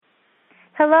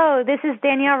Hello, this is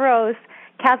Danielle Rose,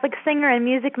 Catholic singer and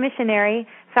music missionary,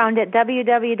 found at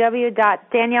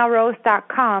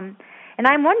www.daniellerose.com. And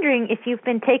I'm wondering if you've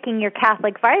been taking your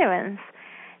Catholic vitamins.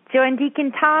 Join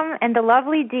Deacon Tom and the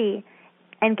lovely Dee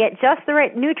and get just the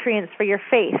right nutrients for your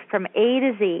faith from A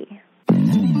to Z.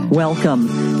 Welcome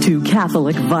to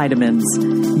Catholic Vitamins,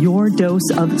 your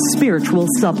dose of spiritual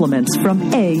supplements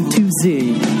from A to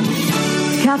Z.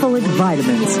 Catholic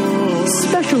Vitamins,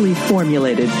 specially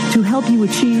formulated to help you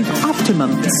achieve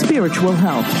optimum spiritual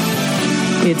health.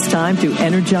 It's time to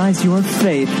energize your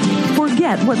faith,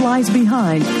 forget what lies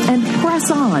behind, and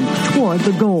press on toward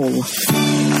the goal.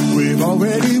 We've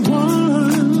already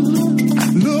won.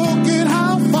 Look at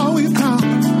how far we've come.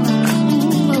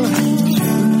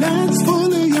 Let's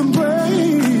fully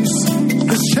embrace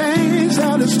the change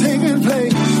that is taking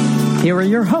place. Here are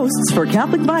your hosts for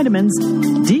Catholic Vitamins,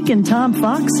 Deacon Tom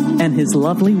Fox and his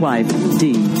lovely wife,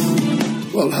 Dee.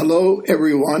 Well, hello,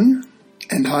 everyone,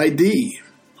 and hi, Dee.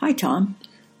 Hi, Tom.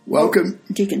 Welcome.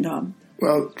 Deacon Tom.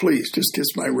 Well, please, just kiss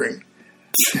my ring.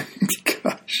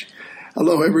 Gosh.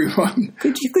 Hello, everyone.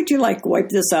 Could you wipe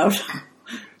this out?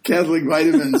 Catholic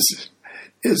Vitamins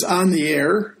is on the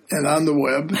air and on the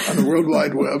web, on the World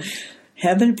Wide Web.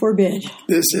 Heaven forbid.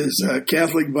 This is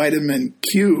Catholic Vitamin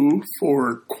Q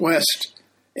for Quest,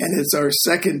 and it's our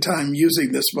second time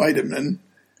using this vitamin.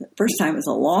 The first time was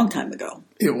a long time ago.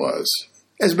 It was.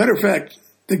 As a matter of fact,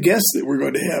 the guest that we're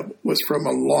going to have was from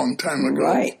a long time ago.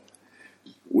 Right.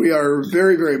 We are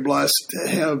very, very blessed to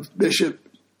have Bishop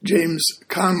James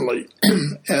Conley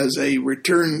as a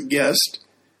return guest.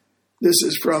 This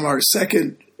is from our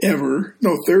third ever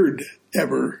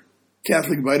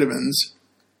Catholic Vitamins.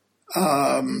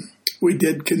 We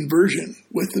did conversion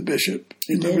with the bishop.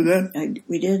 You remember that?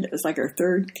 We did. It was like our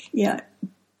third. Yeah,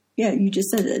 you just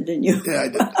said that, didn't you? Yeah, I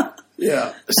did.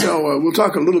 Yeah. So we'll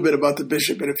talk a little bit about the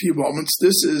bishop in a few moments.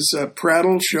 This is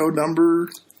Prattle show number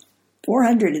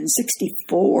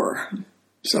 464.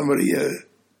 Somebody,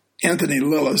 Anthony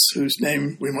Lillis, whose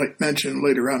name we might mention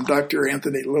later on, Dr.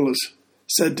 Anthony Lillis,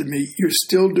 said to me, "You're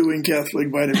still doing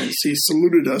Catholic Vitamins." He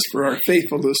saluted us for our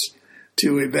faithfulness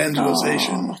to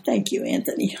evangelization. Oh, thank you,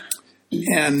 Anthony.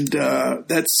 And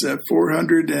that's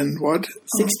 400 and what?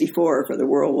 64 for the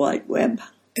World Wide Web.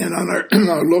 And on our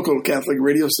local Catholic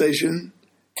radio station,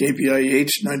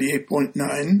 KPIH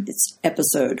 98.9. It's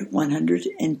episode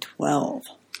 112.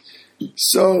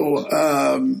 So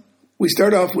we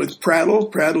start off with Prattle.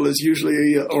 Prattle is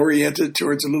usually oriented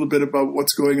towards a little bit about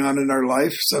what's going on in our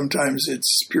life. Sometimes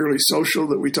it's purely social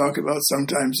that we talk about.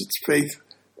 Sometimes it's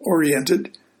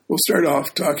faith-oriented. We'll start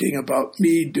off talking about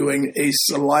me doing a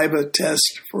saliva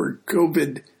test for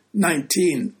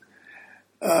COVID-19.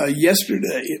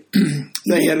 Yesterday,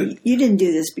 You didn't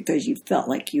do this because you felt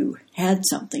like you had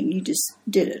something. You just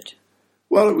did it.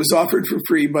 Well, it was offered for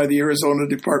free by the Arizona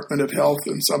Department of Health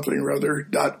and something or other,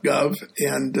 .gov,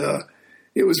 and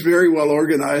it was very well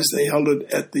organized. They held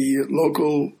it at the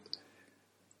local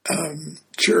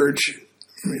church.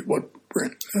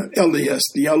 LDS,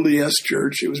 the LDS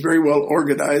church. It was very well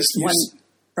organized. One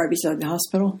right beside the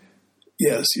hospital?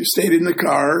 Yes, you stayed in the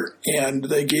car, and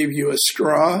they gave you a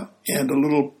straw and a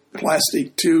little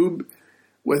plastic tube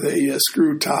with a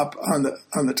screw top on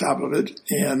the top of it,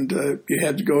 and you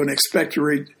had to go and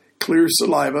expectorate clear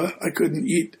saliva. I couldn't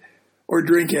eat or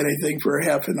drink anything for a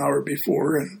half an hour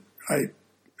before, and I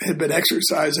had been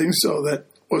exercising, so that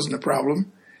wasn't a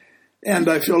problem. And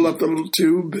I filled up the little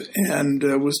tube and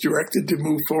was directed to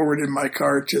move forward in my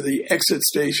car to the exit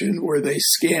station where they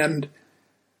scanned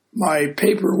my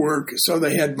paperwork, so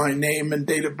they had my name and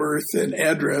date of birth and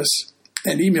address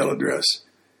and email address.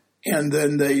 And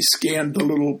then they scanned the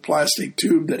little plastic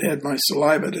tube that had my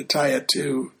saliva to tie it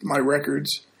to my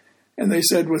records. And they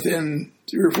said within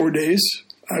 3 or 4 days,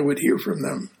 I would hear from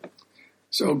them.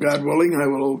 So God willing, I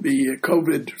will be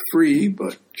COVID-free,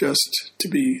 but just to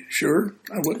be sure,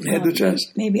 I wouldn't have the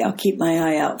test. Maybe I'll keep my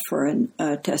eye out for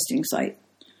a testing site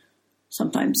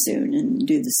sometime soon and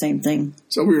do the same thing.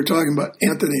 So we were talking about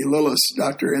Anthony Lillis,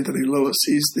 Dr. Anthony Lillis.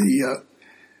 He's the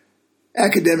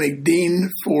academic dean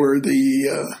for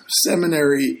the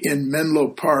seminary in Menlo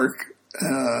Park,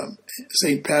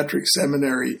 St. Patrick's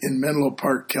Seminary in Menlo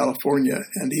Park, California.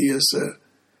 And he is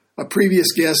a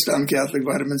previous guest on Catholic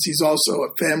Vitamins. He's also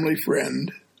a family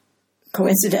friend.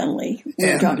 Coincidentally, we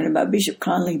were talking about Bishop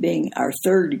Conley being our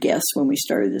third guest when we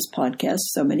started this podcast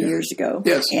so many years ago.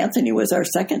 Yes. Anthony was our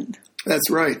second. That's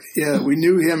right. Yeah, we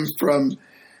knew him from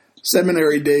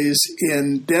seminary days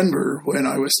in Denver when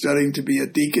I was studying to be a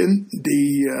deacon.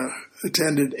 Dee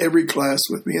attended every class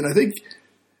with me, and I think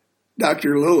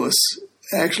Dr. Lillis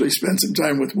actually spent some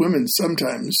time with women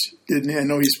sometimes, didn't he? I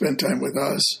know he spent time with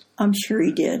us. I'm sure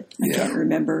he did. I can't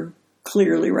remember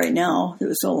clearly right now. It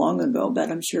was so long ago, but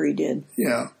I'm sure he did.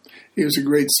 Yeah. He was a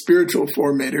great spiritual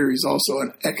formator. He's also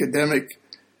an academic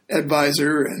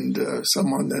advisor and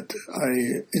someone that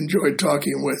I enjoyed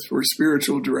talking with for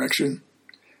spiritual direction.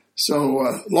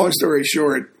 So, long story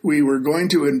short, we were going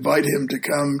to invite him to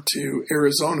come to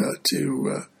Arizona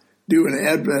to do an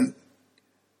Advent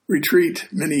retreat,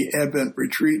 mini Advent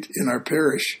retreat in our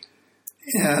parish.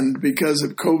 And because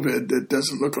of COVID, it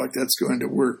doesn't look like that's going to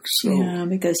work. So, yeah,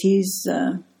 because he's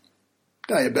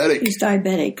diabetic. He's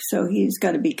diabetic, so he's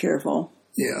got to be careful.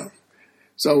 Yeah.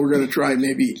 So we're going to try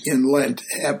maybe in Lent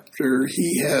after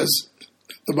he has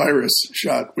the virus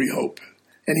shot, we hope.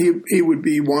 And he would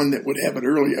be one that would have it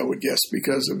early, I would guess,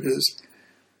 because of his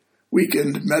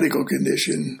weakened medical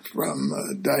condition from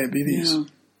diabetes. Yeah.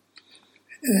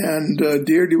 And,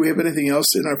 dear, do we have anything else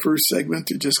in our first segment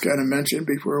to just kind of mention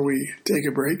before we take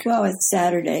a break? Well, it's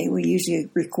Saturday. We usually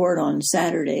record on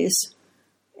Saturdays.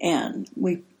 And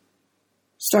we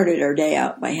started our day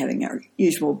out by having our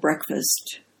usual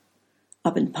breakfast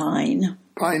up in Pine,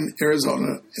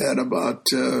 Arizona, at about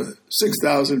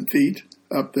 6,000 feet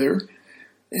up there.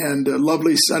 And a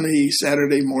lovely sunny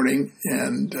Saturday morning,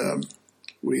 and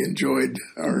we enjoyed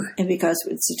our... And because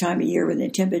it's the time of year when the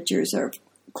temperatures are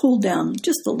cooled down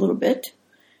just a little bit,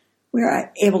 we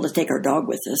are able to take our dog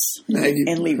with us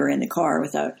and leave her in the car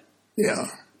without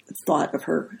the thought of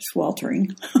her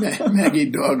sweltering. Maggie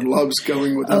dog loves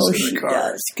going with us in the car. Oh,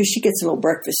 she does, because she gets a little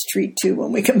breakfast treat, too,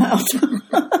 when we come out.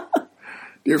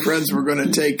 Dear friends, we're going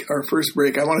to take our first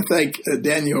break. I want to thank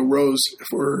Daniel Rose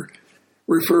for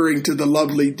referring to the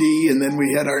Lovely D, and then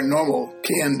we had our normal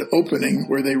canned opening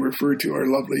where they refer to our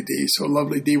Lovely D. So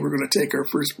Lovely D, we're going to take our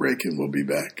first break, and we'll be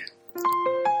back.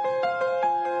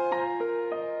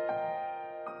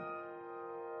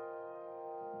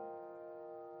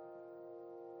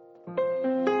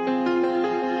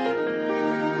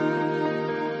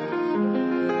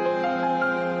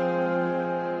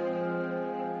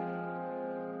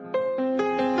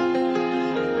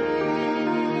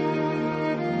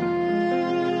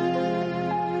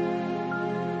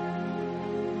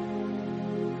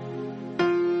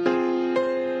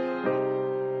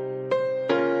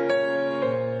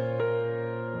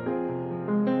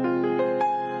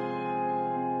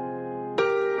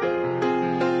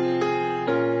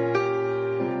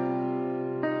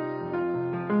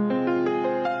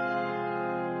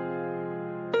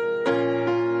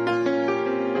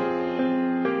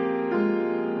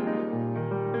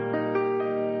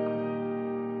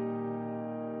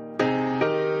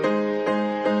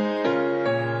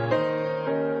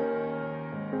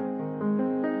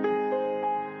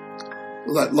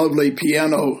 That lovely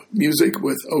piano music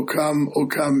with O Come,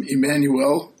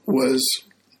 Emmanuel was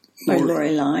by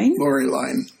Lori Line. Lori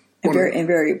Line. And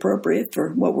very appropriate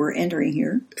for what we're entering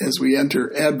here. As we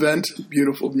enter Advent,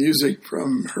 beautiful music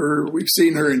from her. We've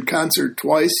seen her in concert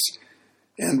twice,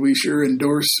 and we sure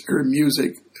endorse her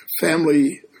music.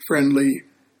 Family-friendly,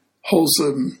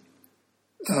 wholesome,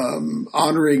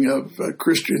 honoring of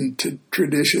Christian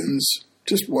traditions.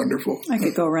 Just wonderful. I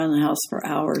could go around the house for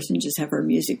hours and just have her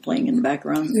music playing in the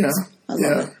background. Yeah, I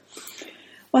love it.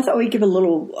 Well, I thought we'd give a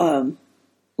little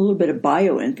bit of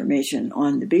bio information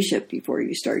on the bishop before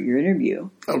you start your interview.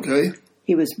 Okay.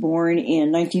 He was born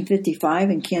in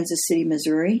 1955 in Kansas City,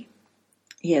 Missouri.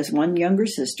 He has one younger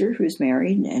sister who's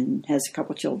married and has a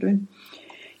couple children.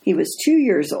 He was 2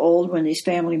 years old when his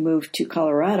family moved to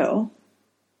Colorado,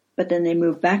 but then they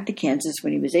moved back to Kansas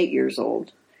when he was 8 years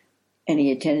old. And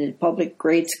he attended public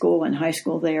grade school and high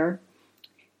school there.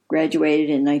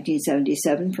 Graduated in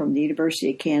 1977 from the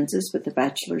University of Kansas with a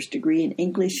bachelor's degree in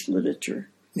English literature.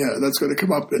 Yeah, that's going to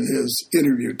come up in his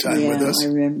interview time with us. Yeah,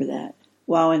 I remember that.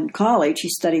 While in college, he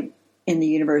studied in the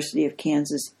University of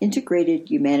Kansas Integrated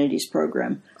Humanities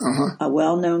Program, a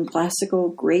well-known classical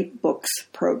great books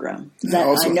program.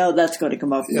 I know that's going to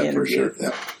come up in the interview. Yeah, for sure.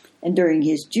 Yeah. And during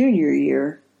his junior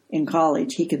year in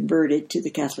college, he converted to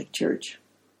the Catholic Church.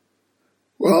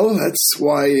 Well, that's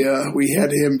why we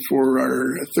had him for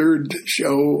our third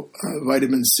show,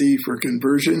 Vitamin C for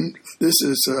Conversion. This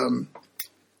is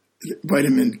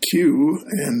Vitamin Q,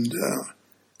 and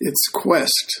it's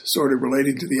quest, sort of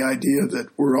relating to the idea that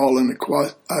we're all in a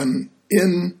quest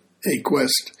in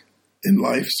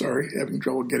life. Sorry, having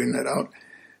trouble getting that out.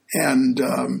 And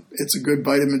it's a good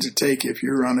vitamin to take if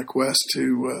you're on a quest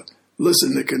to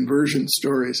listen to conversion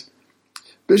stories.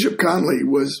 Bishop Conley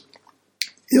was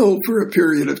ill for a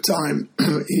period of time.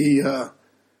 He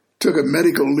took a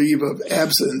medical leave of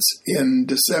absence in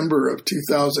December of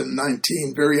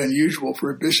 2019. Very unusual for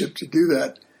a bishop to do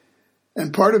that.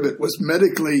 And part of it was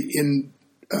medically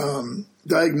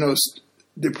diagnosed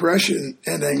depression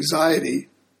and anxiety.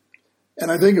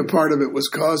 And I think a part of it was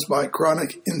caused by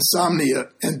chronic insomnia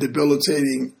and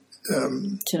debilitating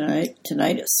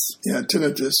tinnitus. Yeah,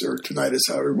 tinnitus or tinnitus,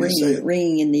 however you say it.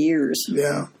 Ringing in the ears.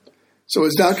 Yeah. So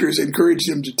his doctors encouraged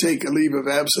him to take a leave of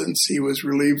absence. He was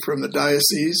relieved from the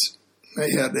diocese.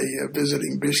 They had a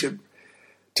visiting bishop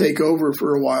take over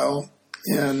for a while,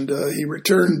 and he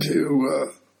returned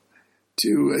to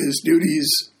his duties,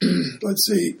 let's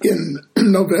see, in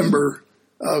November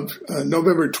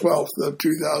 12th of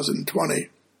 2020.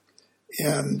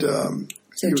 And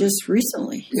so just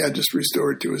recently. Yeah, just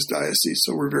restored to his diocese.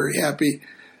 So we're very happy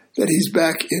that he's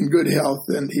back in good health,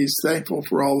 and he's thankful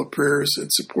for all the prayers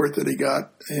and support that he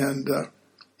got. And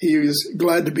he is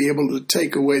glad to be able to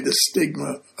take away the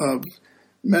stigma of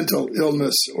mental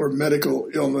illness or medical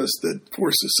illness that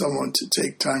forces someone to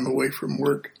take time away from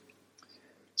work.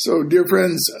 So, dear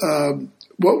friends,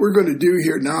 what we're going to do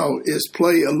here now is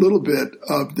play a little bit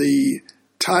of the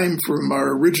time from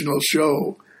our original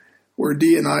show where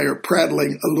Dee and I are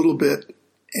prattling a little bit,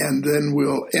 and then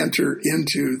we'll enter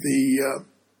into the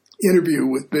interview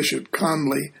with Bishop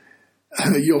Conley.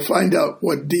 You'll find out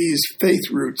what Dee's faith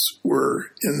roots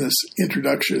were in this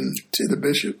introduction to the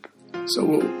bishop. So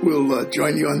we'll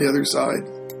join you on the other side.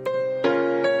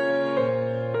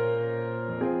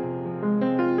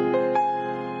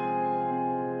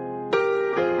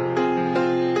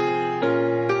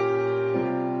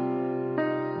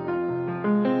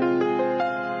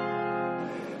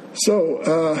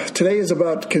 So today is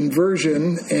about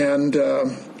conversion, and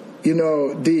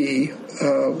Dee,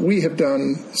 we've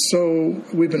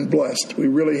been blessed. We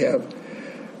really have.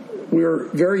 We're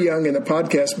very young in the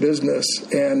podcast business,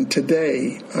 and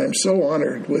today I'm so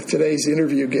honored with today's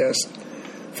interview guest.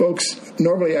 Folks,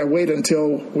 normally I wait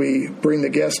until we bring the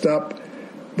guest up,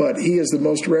 but he is the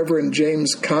Most Reverend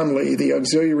James Conley, the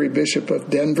Auxiliary Bishop of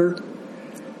Denver.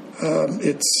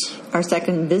 It's our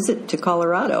second visit to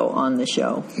Colorado on the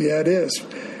show. Yeah, it is.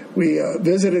 We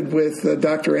visited with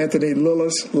Dr. Anthony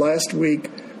Lillis last week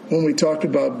when we talked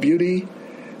about beauty.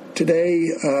 Today,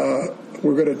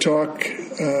 we're going to talk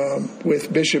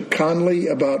with Bishop Conley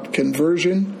about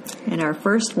conversion. In our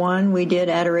first one, we did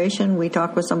adoration. We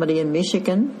talked with somebody in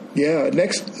Michigan. Yeah,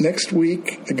 next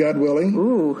week, God willing.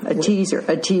 Ooh, a teaser.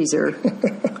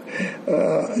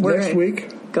 Next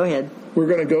week. Go ahead. We're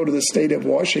going to go to the state of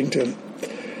Washington.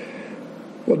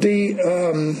 Well, Dee,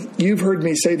 you've heard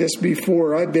me say this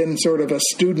before. I've been sort of a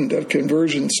student of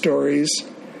conversion stories.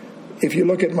 If you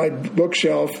look at my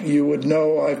bookshelf, you would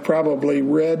know I've probably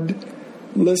read,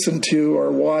 listened to,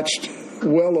 or watched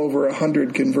well over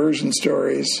 100 conversion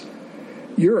stories.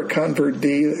 You're a convert,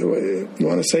 Dee. You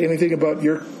want to say anything about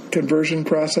your conversion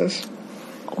process?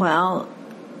 Well,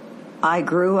 I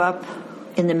grew up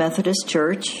in the Methodist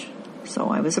Church, so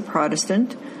I was a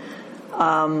Protestant.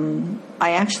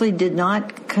 I actually did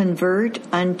not convert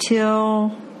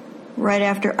until right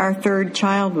after our third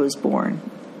child was born.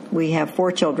 We have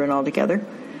 4 children altogether.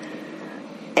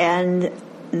 And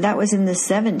that was in the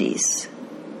 70s.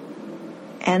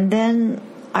 And then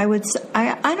I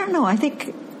don't know, I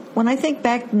think, when I think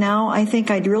back now, I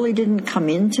think I really didn't come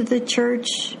into the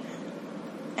church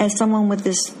as someone with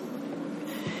this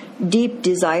deep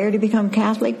desire to become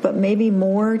Catholic, but maybe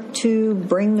more to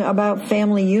bring about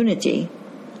family unity,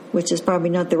 which is probably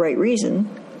not the right reason.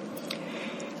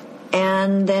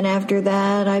 And then after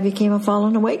that, I became a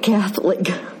fallen away Catholic.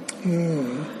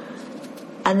 And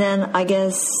then I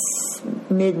guess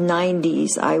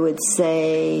mid-90s, I would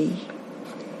say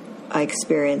I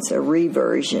experienced a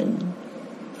reversion.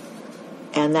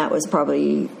 And that was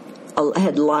probably,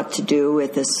 had a lot to do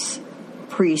with this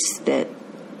priest that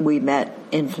we met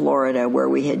in Florida where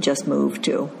we had just moved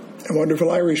to. A wonderful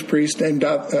Irish priest named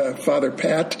Father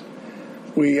Pat.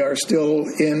 We are still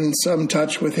in some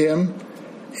touch with him.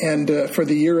 And for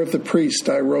the Year of the Priest,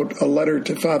 I wrote a letter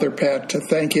to Father Pat to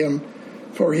thank him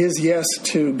for his yes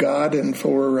to God and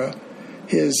for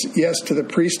his yes to the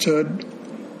priesthood.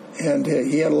 And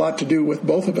he had a lot to do with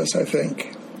both of us, I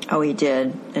think. Oh, he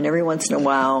did. And every once in a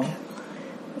while,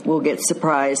 we'll get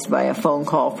surprised by a phone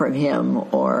call from him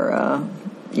or,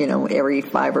 every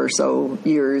 5 or so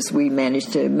years, we manage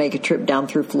to make a trip down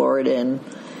through Florida and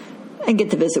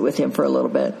get to visit with him for a little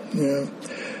bit. Yeah.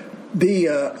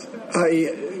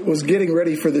 I was getting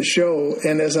ready for the show,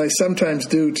 and as I sometimes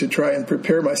do to try and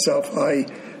prepare myself, I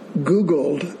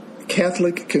Googled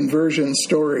Catholic conversion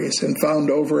stories and found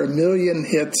over 1 million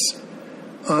hits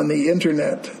on the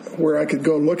internet where I could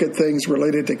go look at things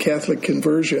related to Catholic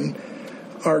conversion.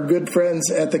 Our good friends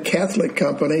at the Catholic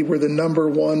Company were the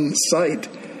 #1 site,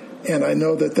 and I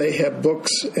know that they have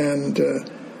books and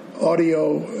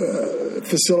audio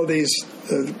facilities,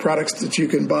 products that you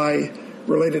can buy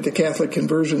related to Catholic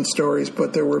conversion stories,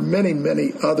 but there were many,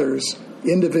 many others.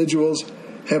 Individuals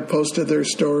have posted their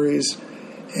stories,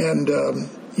 and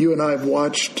you and I have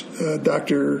watched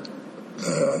Dr.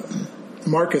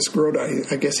 Marcus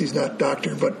Grodi. I guess he's not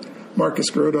doctor, but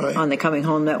Marcus Grodi. On the Coming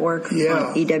Home Network? Yeah.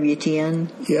 On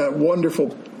EWTN? Yeah, wonderful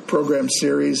program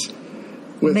series.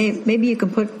 Maybe you can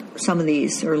put some of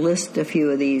these, or list a few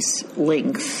of these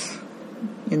links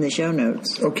in the show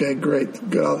notes. Okay, great.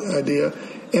 Good idea.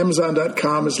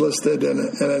 Amazon.com is listed,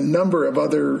 and a number of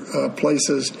other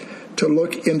places to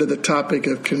look into the topic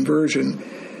of conversion.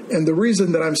 And the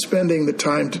reason that I'm spending the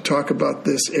time to talk about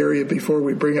this area before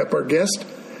we bring up our guest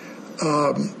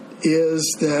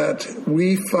is that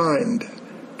we find,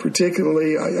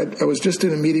 particularly, I was just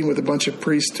in a meeting with a bunch of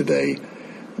priests today,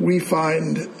 we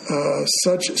find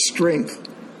such strength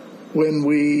when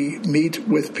we meet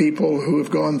with people who have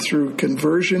gone through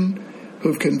conversion,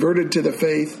 who've converted to the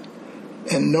faith,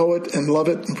 and know it and love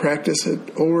it and practice it,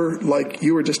 or like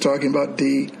you were just talking about,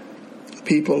 Dee,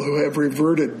 people who have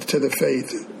reverted to the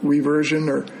faith. Reversion,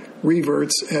 or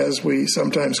reverts as we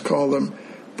sometimes call them,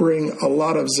 bring a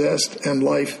lot of zest and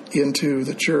life into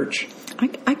the church.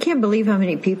 I can't believe how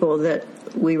many people that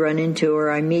we run into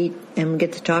or I meet and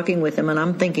get to talking with them, and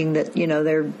I'm thinking that,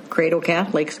 they're cradle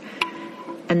Catholics.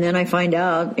 And then I find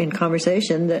out in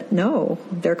conversation that no,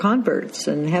 they're converts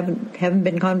and haven't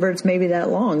been converts maybe that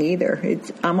long either.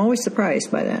 I'm always surprised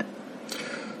by that.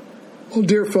 Well,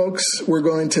 dear folks, we're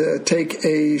going to take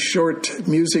a short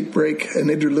music break, an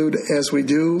interlude as we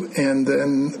do, and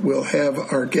then we'll have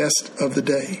our guest of the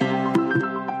day.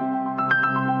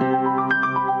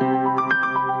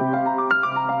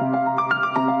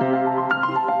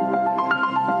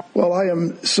 Well, I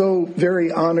am so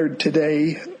very honored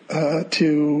today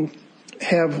to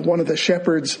have one of the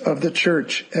shepherds of the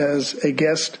church as a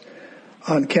guest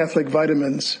on Catholic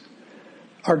Vitamins.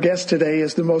 Our guest today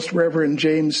is the Most Reverend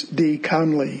James D.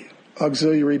 Conley,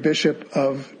 Auxiliary Bishop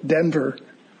of Denver.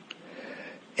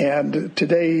 And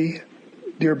today,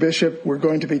 dear Bishop, we're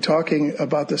going to be talking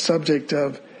about the subject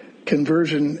of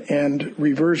conversion and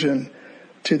reversion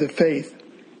to the faith.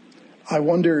 I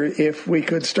wonder if we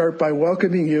could start by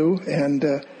welcoming you, and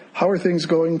how are things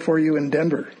going for you in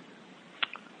Denver?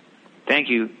 Thank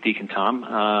you, Deacon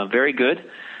Tom. Very good.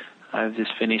 I've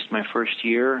just finished my first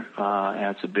year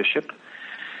as a bishop.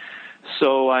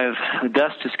 So the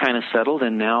dust is kind of settled,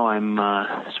 and now I'm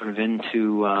sort of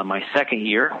into my second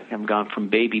year. I've gone from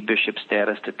baby bishop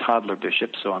status to toddler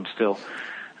bishop, so I'm still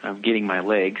getting my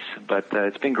legs. But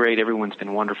it's been great. Everyone's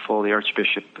been wonderful. The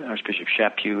Archbishop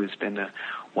Chaput has been a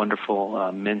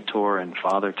wonderful mentor and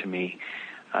father to me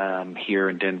here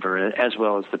in Denver, as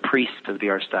well as the priests of the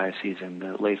Archdiocese and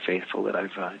the lay faithful that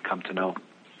I've come to know.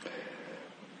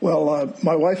 Well,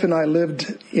 my wife and I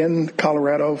lived in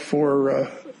Colorado for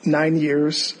 9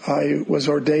 years. I was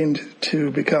ordained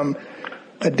to become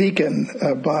a deacon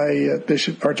by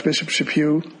Archbishop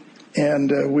Chaput,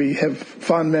 and we have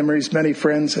fond memories, many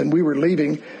friends, and we were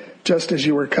leaving just as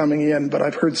you were coming in, but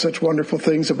I've heard such wonderful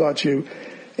things about you.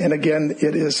 And again,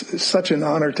 it is such an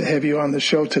honor to have you on the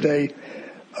show today.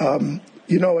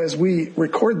 As we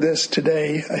record this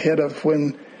today, ahead of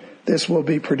when this will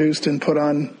be produced and put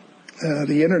on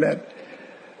the internet,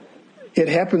 it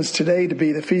happens today to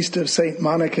be the Feast of St.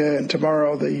 Monica, and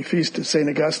tomorrow the Feast of St.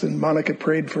 Augustine. Monica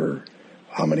prayed for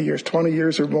how many years, 20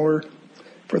 years or more,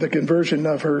 for the conversion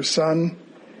of her son.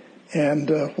 And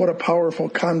what a powerful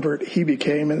convert he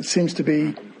became. And it seems to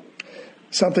be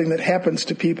something that happens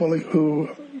to people who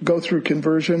go through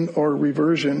conversion or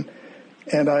reversion.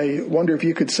 And I wonder if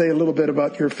you could say a little bit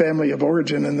about your family of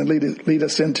origin and then lead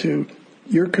us into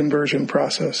your conversion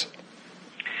process.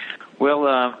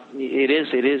 Well, it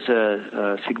is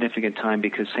a significant time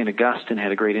because St. Augustine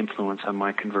had a great influence on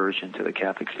my conversion to the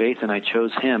Catholic faith, and I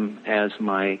chose him as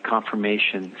my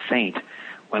confirmation saint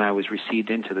when I was received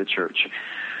into the church.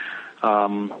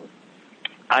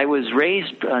 I was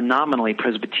raised nominally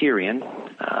Presbyterian.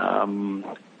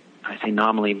 I say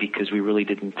nominally because we really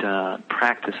didn't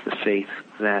practice the faith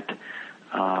that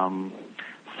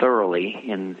thoroughly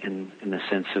in the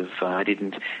sense of I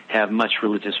didn't have much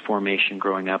religious formation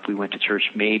growing up. We went to church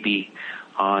maybe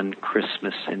on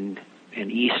Christmas and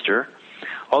Easter,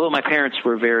 although my parents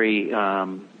were very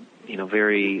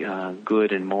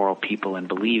good and moral people and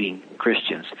believing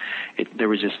Christians. There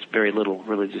was just very little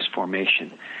religious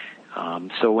formation.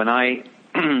 So when I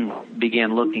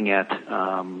began looking at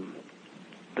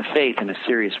the faith in a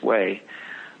serious way,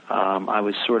 I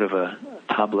was sort of a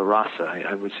tabula rasa.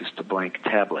 I was just a blank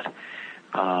tablet.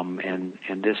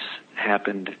 And this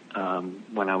happened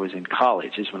when I was in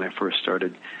college, is when I first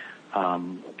started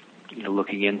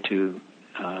looking into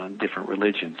different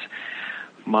religions.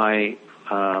 I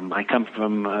come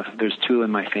from, there's two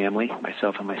in my family,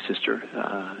 myself and my sister,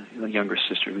 a younger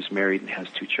sister who's married and has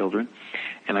two children.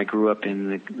 And I grew up in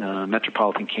the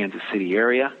metropolitan Kansas City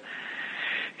area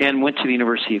and went to the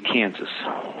University of Kansas.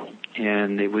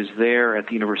 And it was there at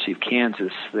the University of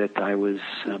Kansas that I was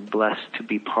blessed to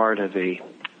be part of a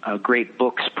great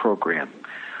books program,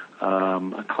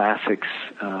 a classics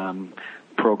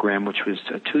program, which was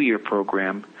a 2-year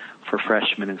program for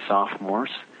freshmen and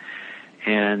sophomores.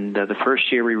 And the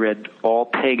first year we read all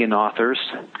pagan authors,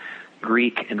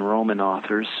 Greek and Roman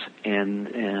authors, and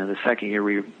the second year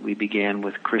we began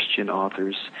with Christian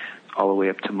authors all the way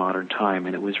up to modern time.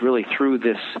 And it was really through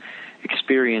this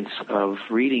experience of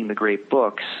reading the great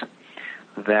books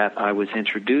that I was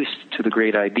introduced to the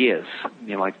great ideas,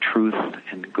 like truth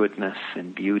and goodness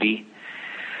and beauty,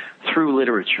 through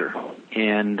literature.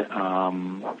 And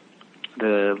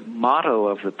the motto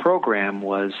of the program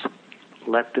was,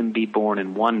 "Let them be born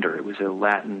in wonder." It was a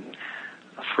Latin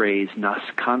phrase,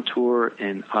 nascantur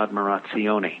in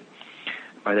admiratione,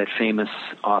 by that famous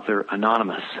author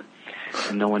Anonymous.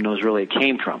 And no one knows really it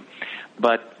came from.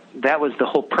 But that was the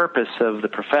whole purpose of the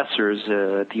professors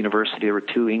at the university. There were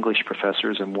 2 English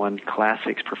professors and 1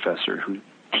 classics professor who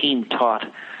team taught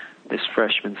this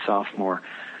freshman, sophomore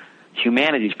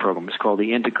humanities program. It's called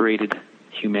the Integrated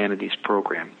Humanities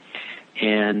Program.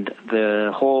 And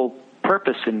the whole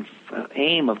purpose and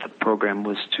aim of the program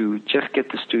was to just get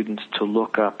the students to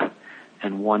look up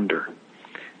and wonder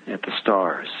at the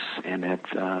stars and at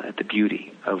the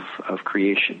beauty of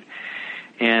creation.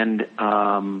 And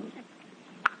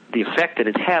the effect that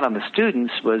it had on the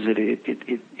students was that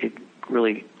it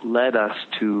really led us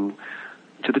to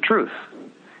the truth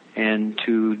and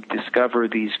to discover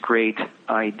these great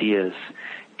ideas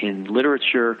in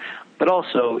literature, but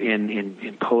also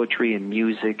in poetry and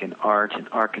music and art and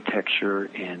architecture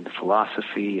and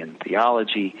philosophy and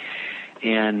theology.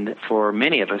 And for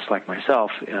many of us, like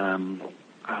myself,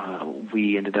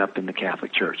 we ended up in the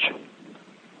Catholic Church.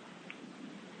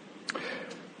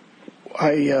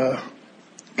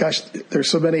 Gosh, there's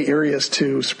so many areas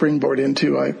to springboard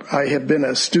into. I have been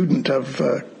a student of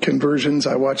conversions.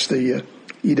 I watch the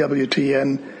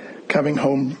EWTN Coming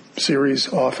Home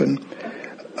series often.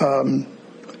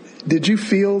 Did you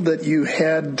feel that you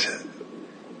had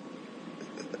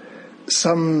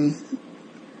some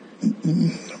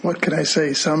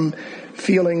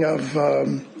feeling of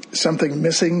something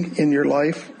missing in your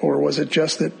life, or was it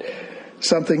just that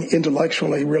something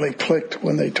intellectually really clicked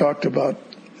when they talked about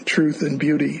truth and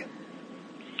beauty?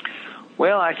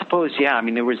 Well, I suppose, yeah. I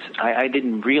mean, I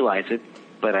didn't realize it,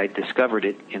 but I discovered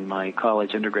it in my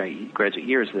college undergraduate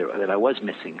years that I was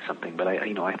missing something. But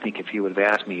I think if you would have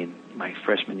asked me in my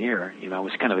freshman year, I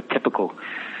was kind of a typical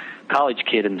college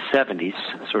kid in the 70s,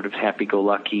 sort of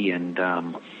happy-go-lucky, and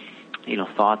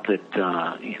thought that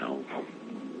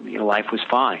life was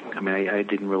fine. I mean, I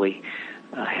didn't really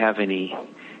have any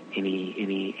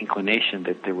inclination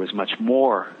that there was much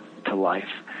more to life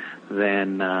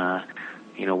than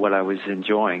what I was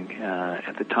enjoying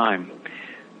at the time.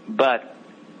 But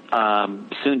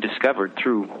soon discovered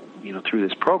through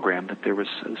this program that there was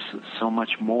so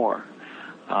much more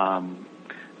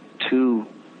to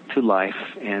life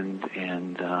and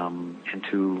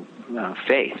to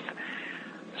faith.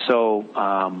 So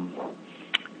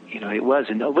it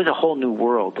was a whole new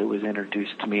world that was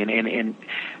introduced to me, and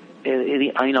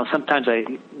sometimes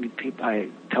I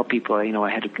tell people I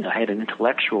had an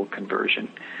intellectual conversion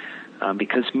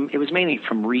because it was mainly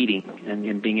from reading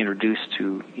and being introduced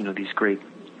to these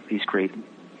great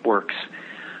works.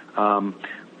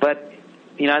 But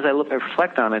as I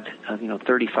reflect on it,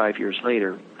 35 years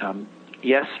later,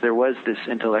 yes, there was this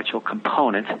intellectual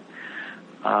component,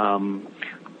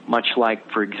 much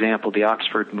like, for example, the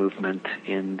Oxford movement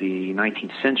in the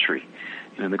 19th century.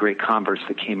 The great converts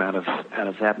that came out of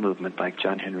that movement, like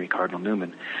John Henry Cardinal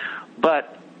Newman.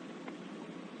 But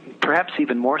perhaps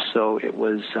even more so, it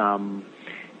was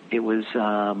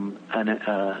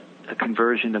a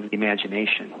conversion of the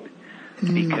imagination,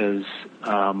 because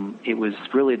it was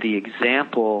really the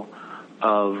example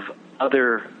of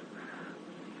other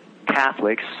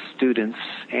Catholics, students,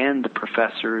 and the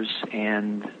professors,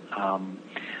 and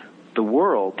the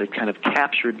world that kind of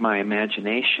captured my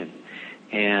imagination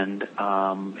and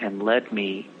led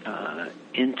me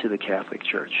into the Catholic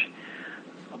Church.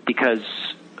 Because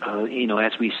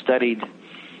as we studied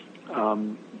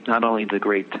not only the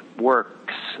great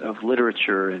works of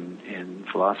literature and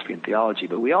philosophy and theology,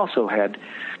 but we also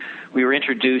we were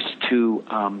introduced to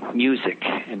music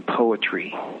and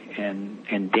poetry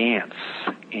and dance.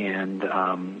 And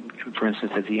for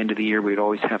instance, at the end of the year, we'd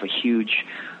always have a huge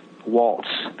waltz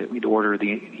that we'd order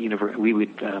we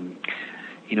would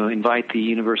invite the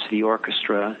university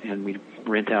orchestra, and we'd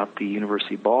rent out the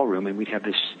university ballroom, and we'd have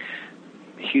this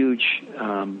huge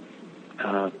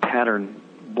pattern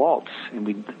waltz, and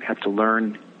we'd have to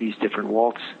learn these different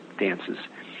waltz dances.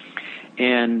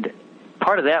 And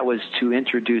part of that was to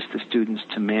introduce the students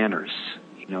to manners,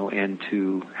 and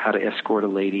to how to escort a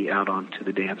lady out onto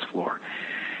the dance floor.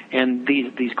 And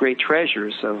these great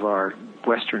treasures of our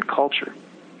Western culture.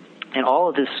 And all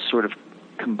of this sort of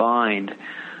combined,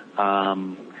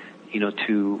 to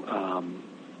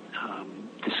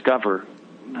discover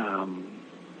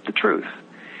the truth.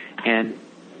 And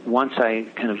once I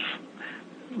kind of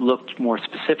looked more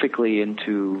specifically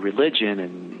into religion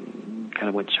and kind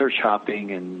of went church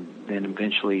hopping and then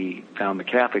eventually found the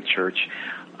Catholic Church,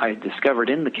 I discovered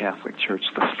in the Catholic Church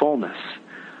the fullness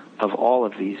of all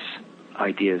of these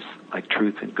ideas like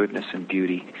truth and goodness and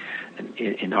beauty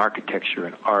in architecture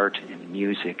and art and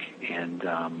music and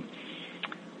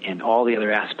all the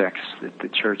other aspects that the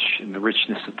church and the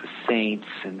richness of the saints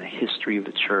and the history of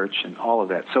the church and all of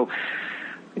that. So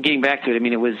getting back to it, I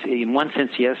mean, it was, in one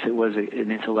sense, yes, it was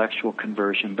an intellectual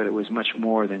conversion, but it was much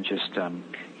more than just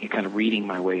kind of reading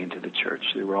my way into the church.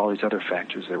 There were all these other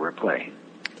factors that were at play.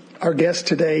 Our guest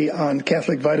today on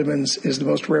Catholic Vitamins is the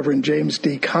Most Reverend James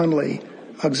D. Conley,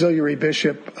 Auxiliary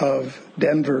Bishop of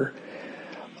Denver.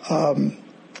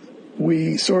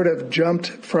 We sort of jumped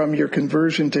from your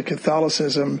conversion to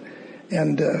Catholicism,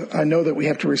 and I know that we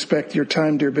have to respect your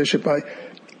time, dear Bishop.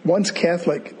 Once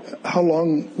Catholic, how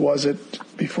long was it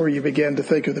before you began to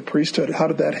think of the priesthood? How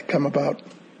did that come about?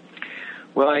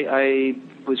 Well, I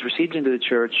was received into the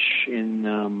church in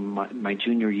my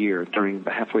junior year.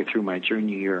 Halfway through my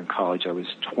junior year in college, I was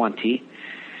 20.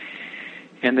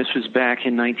 And this was back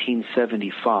in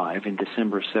 1975, in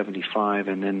December of 75.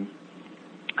 And then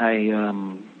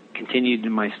I continued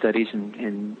in my studies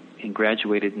and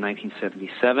graduated in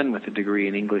 1977 with a degree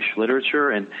in English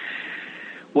literature, and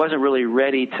wasn't really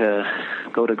ready to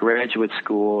go to graduate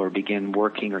school or begin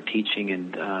working or teaching.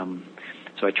 And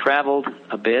so I traveled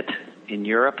a bit in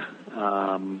Europe,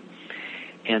 and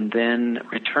then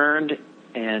returned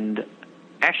and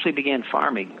actually began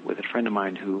farming with a friend of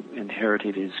mine who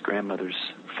inherited his grandmother's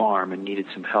farm and needed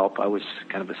some help. I was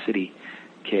kind of a city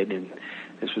kid, and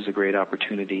this was a great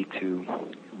opportunity to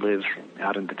live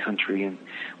out in the country in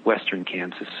western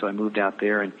Kansas. So I moved out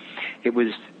there, and it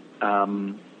was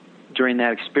during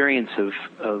that experience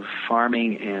of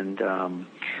farming, and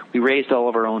we raised all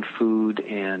of our own food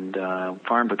and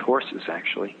farmed with horses,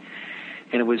 actually.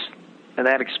 And it was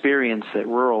that experience, that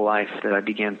rural life, that I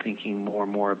began thinking more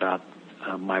and more about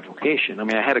my vocation. I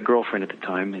mean, I had a girlfriend at the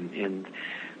time, and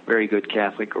very good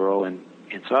Catholic girl, and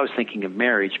so I was thinking of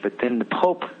marriage. But then the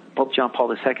Pope John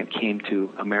Paul II came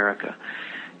to America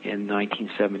in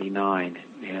 1979,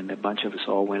 and a bunch of us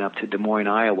all went up to Des Moines,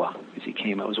 Iowa, as he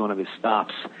came. It was one of his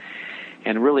stops.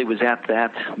 And really was at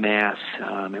that Mass,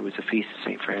 it was the Feast of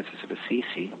St. Francis of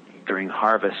Assisi during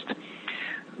harvest,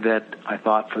 that I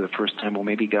thought for the first time, well,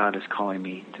 maybe God is calling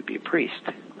me to be a priest.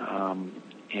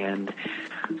 And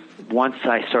once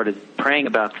I started praying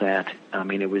about that, I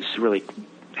mean, it was really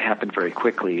happened very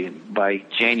quickly. By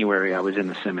January, I was in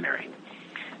the seminary.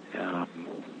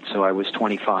 So I was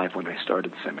 25 when I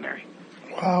started the seminary.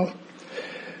 Wow.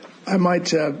 I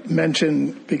might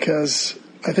mention, because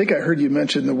I think I heard you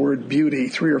mention the word beauty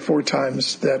 3 or 4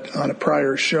 times, that on a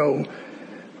prior show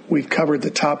we've covered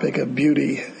the topic of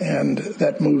beauty, and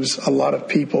that moves a lot of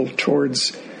people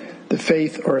towards the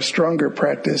faith or a stronger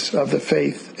practice of the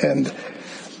faith. And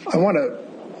I want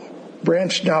to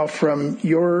branch now from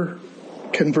your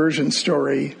conversion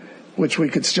story, which we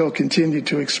could still continue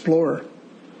to explore,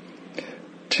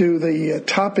 to the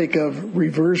topic of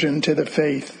reversion to the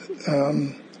faith.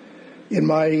 In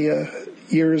my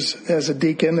years as a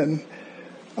deacon, and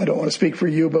I don't want to speak for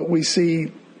you, but we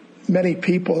see many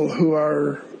people who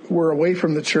were away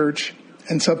from the church,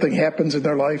 and something happens in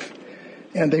their life,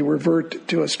 and they revert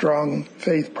to a strong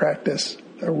faith practice,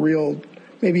 a real,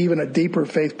 maybe even a deeper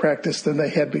faith practice than they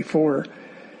had before.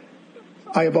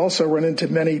 I have also run into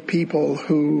many people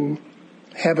who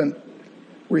haven't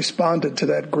responded to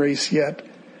that grace yet.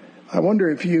 I wonder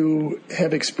if you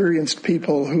have experienced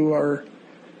people who are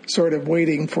sort of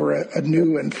waiting for a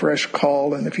new and fresh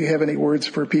call, and if you have any words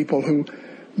for people who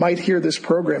might hear this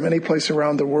program any place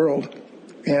around the world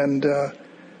and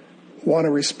want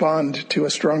to respond to a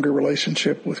stronger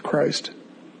relationship with Christ.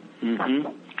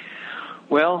 Mm-hmm.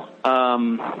 Well,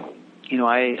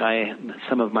 I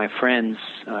some of my friends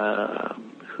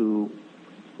who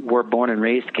were born and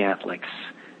raised Catholics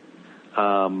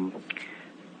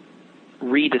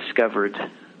rediscovered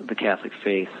the Catholic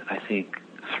faith, I think,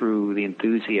 through the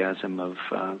enthusiasm of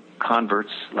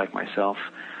converts like myself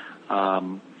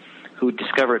who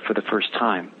discover it for the first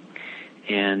time.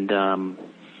 And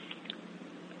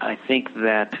I think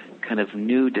that kind of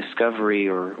new discovery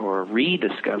or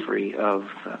rediscovery of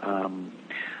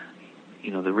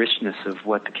the richness of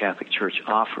what the Catholic Church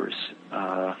offers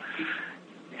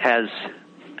has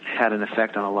had an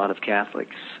effect on a lot of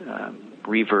Catholics,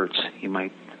 reverts, you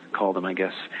might call them, I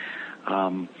guess.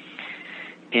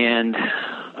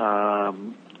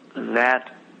 That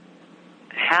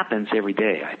happens every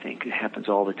day, I think. It happens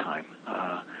all the time,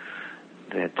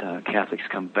 that Catholics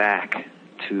come back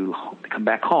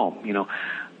home.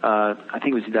 I think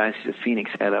it was the Diocese of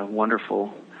Phoenix had a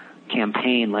wonderful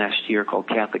campaign last year called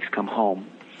Catholics Come Home.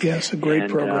 Yes, a great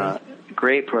program.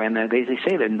 Great program. They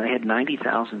say that they had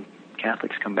 90,000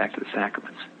 Catholics come back to the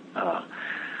sacraments,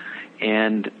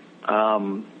 and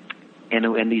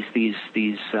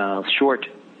these short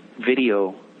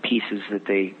video pieces that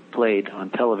they played on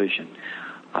television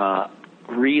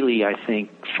really, I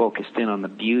think, focused in on the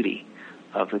beauty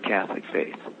of the Catholic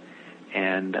faith,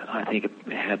 and I think it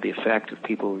had the effect of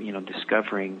people,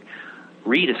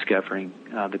 rediscovering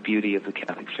the beauty of the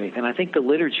Catholic faith. And I think the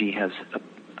liturgy has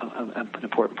an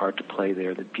important part to play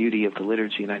there, the beauty of the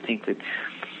liturgy. And I think that,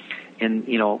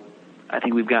 I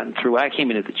think we've gotten through. I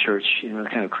came into the church in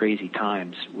kind of crazy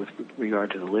times with regard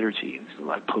to the liturgy. There's a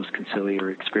lot of post-conciliar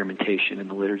experimentation in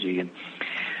the liturgy, and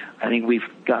I think we've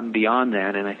gotten beyond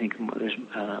that. And I think there's,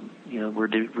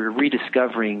 we're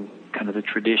rediscovering kind of the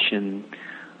tradition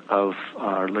of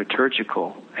our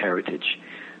liturgical heritage,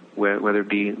 whether it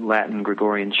be Latin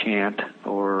Gregorian chant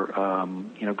or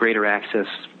greater access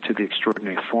to the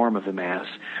extraordinary form of the Mass,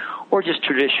 or just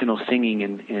traditional singing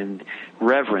and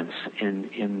reverence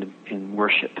in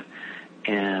worship,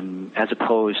 and as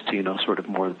opposed to sort of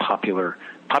more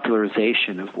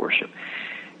popularization of worship.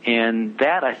 And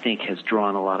that, I think, has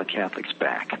drawn a lot of Catholics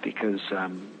back, because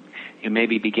it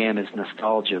maybe began as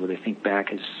nostalgia, but they think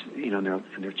back as in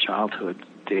their childhood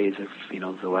days of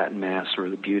the Latin Mass or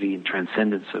the beauty and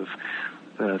transcendence of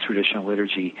traditional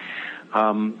liturgy.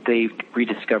 They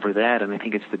rediscover that, and I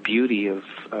think it's the beauty of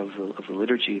the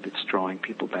liturgy that's drawing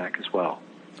people back as well.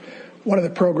 One of the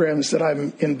programs that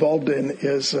I'm involved in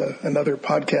is another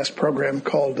podcast program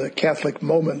called Catholic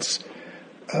Moments.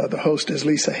 The host is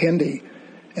Lisa Hendy,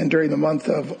 and during the month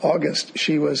of August,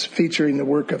 she was featuring the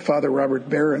work of Father Robert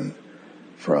Barron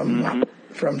from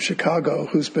Chicago,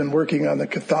 who's been working on the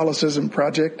Catholicism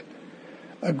Project,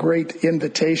 a great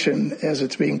invitation as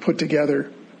it's being put together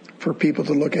for people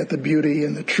to look at the beauty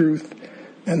and the truth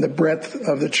and the breadth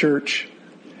of the Church.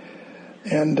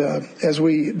 And as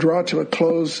we draw to a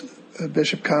close,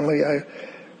 Bishop Conley, I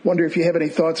wonder if you have any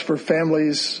thoughts for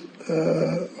families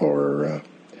or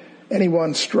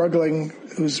anyone struggling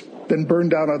who's been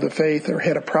burned out of the faith or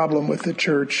had a problem with the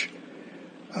Church,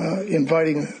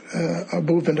 inviting a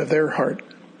movement of their heart.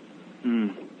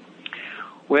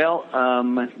 Well,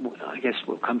 I guess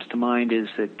what comes to mind is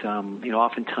that,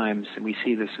 oftentimes, and we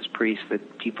see this as priests,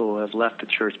 that people have left the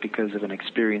Church because of an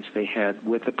experience they had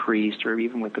with a priest or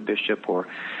even with a bishop or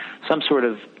some sort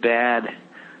of bad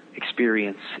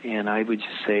experience. And I would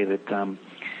just say that, the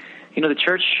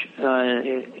Church,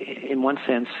 in one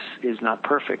sense, is not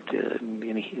perfect.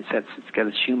 It's got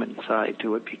its human side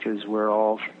to it, because we're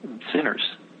all sinners,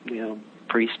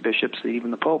 priests, bishops,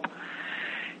 even the Pope.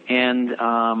 And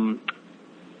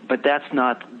but that's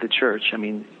not the Church. I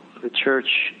mean, the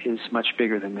Church is much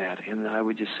bigger than that. And I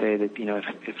would just say that,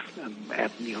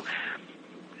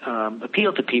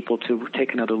 appeal to people to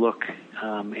take another look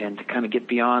and to kind of get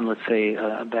beyond, let's say,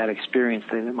 a bad experience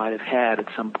they might have had at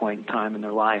some point in time in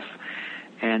their life,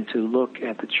 and to look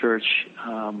at the Church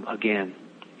again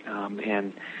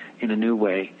and in a new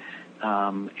way,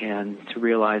 and to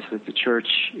realize that the Church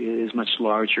is much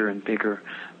larger and bigger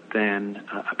than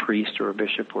a priest or a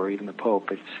bishop or even the Pope.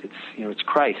 It's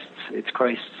Christ. It's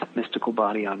Christ's mystical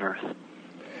body on earth.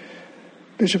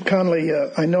 Bishop Conley,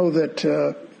 I know that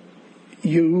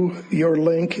your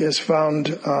link is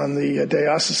found on the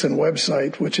diocesan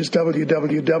website, which is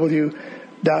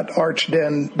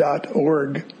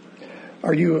www.archden.org.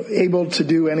 Are you able to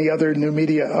do any other new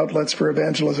media outlets for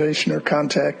evangelization or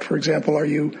contact? For example, are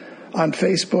you on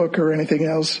Facebook or anything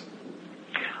else?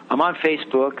 I'm on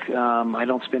Facebook. I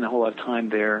don't spend a whole lot of time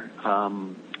there,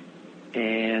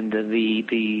 and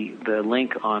the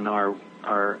link on our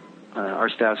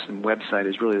Archdiocese website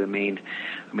is really the main.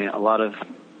 I mean, a lot of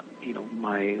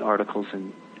my articles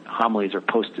and homilies are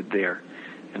posted there.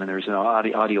 And then there's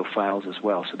audio files as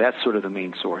well. So that's sort of the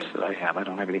main source that I have. I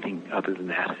don't have anything other than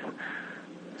that.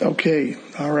 Okay.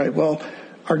 All right. Well,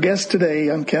 our guest today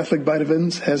on Catholic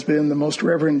Vitamins has been the Most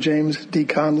Reverend James D.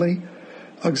 Conley,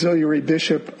 Auxiliary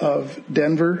Bishop of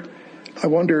Denver. I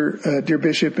wonder, dear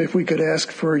Bishop, if we could ask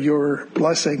for your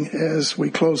blessing as we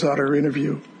close out our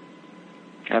interview.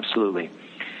 Absolutely.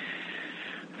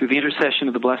 Through the intercession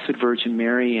of the Blessed Virgin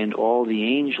Mary and all the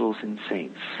angels and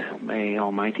saints, may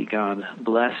Almighty God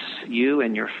bless you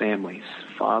and your families,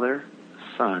 Father,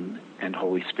 Son, and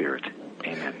Holy Spirit.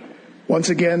 Amen. Once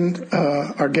again,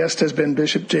 our guest has been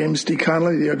Bishop James D.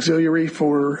 Conley, the Auxiliary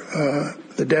for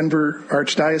the Denver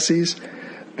Archdiocese.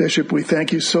 Bishop, we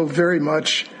thank you so very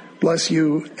much. Bless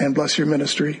you and bless your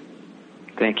ministry.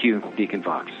 Thank you, Deacon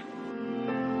Fox.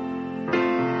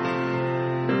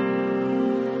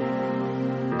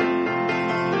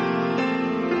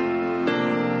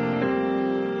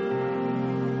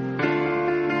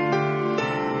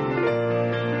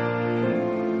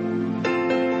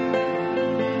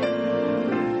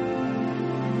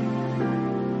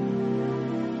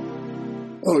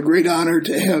 Well, a great honor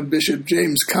to have Bishop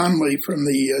James Conley from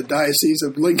the Diocese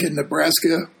of Lincoln,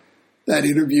 Nebraska. That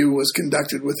interview was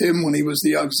conducted with him when he was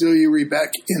the auxiliary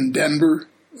back in Denver.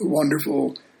 A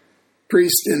wonderful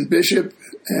priest and bishop,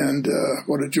 and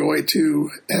what a joy to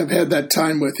have had that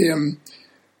time with him.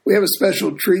 We have a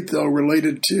special treat, though,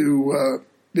 related to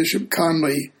Bishop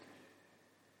Conley.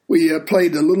 We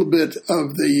played a little bit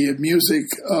of the music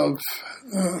of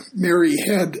Mary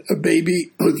Had a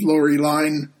Baby with Lori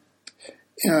Line.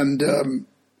 And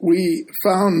we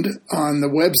found on the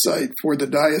website for the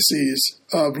Diocese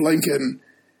of Lincoln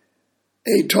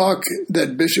a talk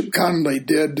that Bishop Conley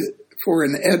did for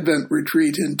an Advent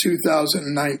retreat in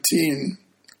 2019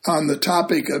 on the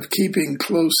topic of keeping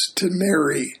close to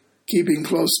Mary.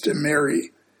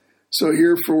 So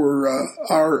here for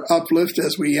our uplift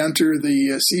as we enter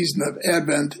the season of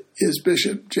Advent is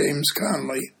Bishop James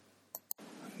Conley.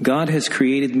 God has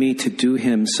created me to do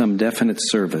him some definite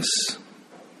service.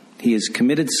 He has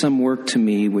committed some work to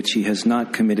me which he has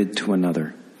not committed to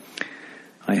another.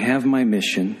 I have my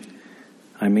mission.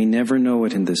 I may never know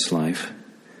it in this life,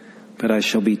 but I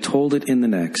shall be told it in the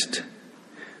next.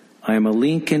 I am a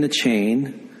link in a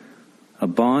chain, a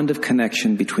bond of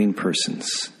connection between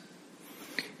persons.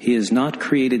 He has not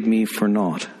created me for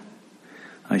naught.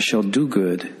 I shall do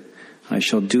good. I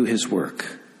shall do his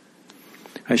work.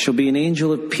 I shall be an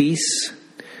angel of peace,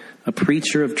 a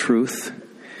preacher of truth,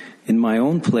 in my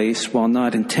own place while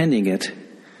not intending it,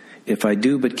 if I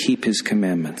do but keep his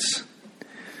commandments.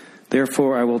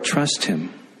 Therefore I will trust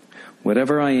him.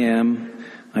 Whatever I am,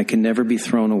 I can never be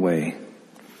thrown away.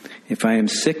 If I am in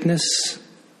sickness,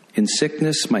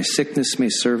 my sickness may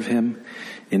serve him.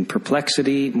 In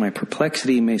perplexity, my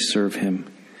perplexity may serve him.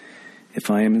 If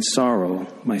I am in sorrow,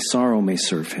 my sorrow may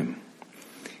serve him.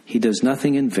 He does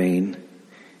nothing in vain.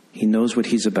 He knows what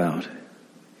he's about.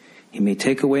 He may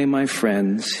take away my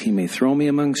friends. He may throw me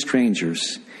among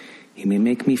strangers. He may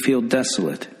make me feel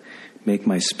desolate, make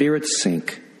my spirit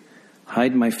sink,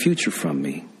 hide my future from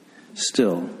me.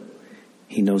 Still,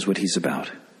 he knows what he's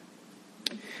about.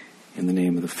 In the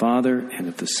name of the Father, and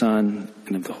of the Son,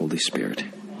 and of the Holy Spirit.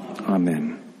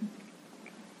 Amen.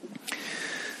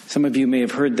 Some of you may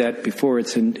have heard that before.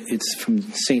 It's from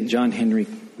St. John Henry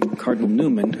Cardinal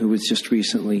Newman, who was just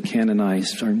recently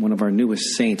canonized, one of our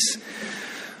newest saints.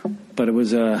 But it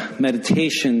was a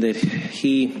meditation that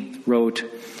he wrote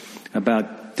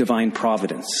about divine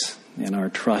providence and our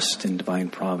trust in divine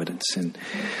providence and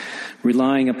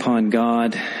relying upon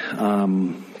God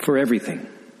for everything.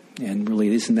 And really,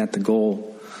 isn't that the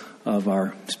goal of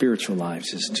our spiritual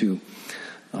lives, is to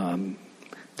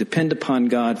depend upon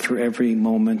God for every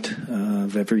moment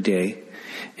of every day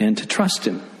and to trust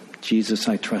him. Jesus,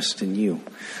 I trust in you,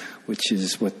 which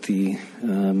is what the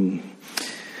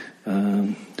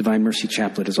Divine Mercy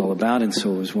Chaplet is all about. And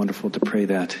so it was wonderful to pray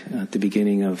that at the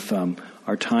beginning of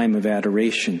our time of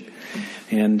adoration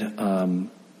and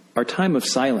our time of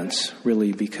silence,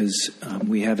 really, because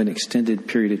we have an extended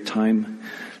period of time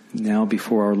now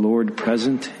before our Lord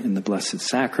present in the Blessed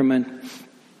Sacrament,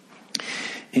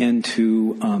 and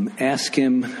to ask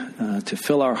him to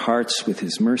fill our hearts with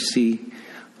his mercy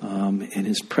and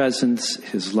his presence,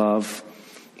 his love,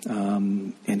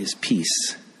 and his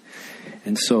peace.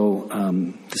 And so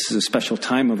this is a special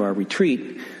time of our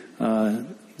retreat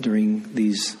during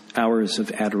these hours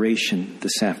of adoration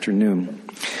this afternoon,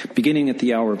 beginning at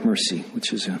the hour of mercy,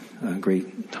 which is a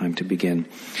great time to begin.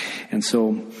 And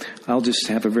so I'll just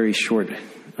have a very short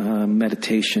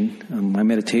meditation. My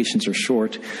meditations are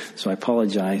short, so I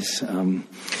apologize.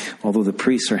 Although the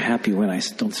priests are happy when I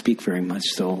don't speak very much,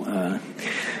 so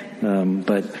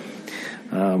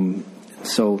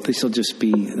this will just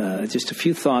be just a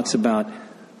few thoughts about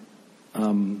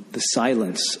the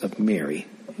silence of Mary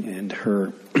and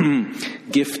her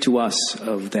gift to us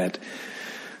of that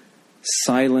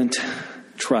silent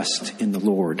trust in the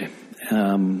Lord.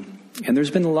 And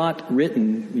there's been a lot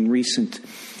written in recent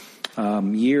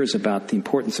years about the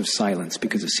importance of silence,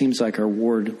 because it seems like our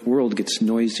world gets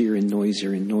noisier and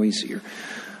noisier and noisier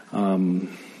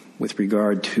with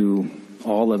regard to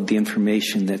all of the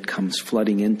information that comes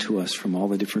flooding into us from all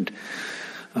the different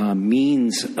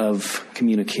means of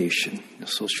communication,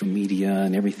 social media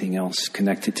and everything else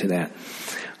connected to that.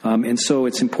 And so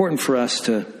it's important for us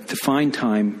to find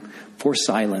time for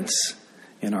silence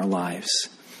in our lives.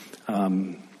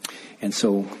 And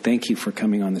so thank you for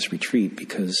coming on this retreat,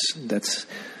 because that's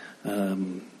a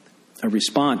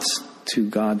response to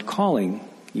God calling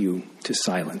you to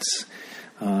silence.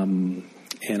 And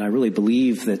I really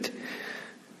believe that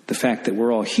the fact that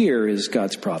we're all here is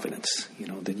God's providence.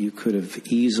 That you could have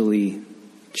easily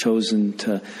chosen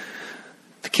to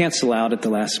cancel out at the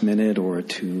last minute or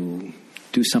to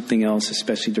do something else,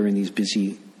 especially during these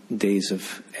busy days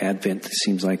of Advent. It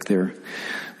seems like they're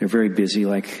very busy.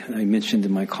 Like I mentioned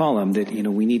in my column, that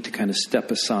we need to kind of step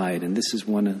aside, and this is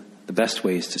one of the best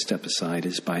ways to step aside,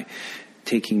 is by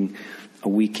taking a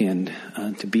weekend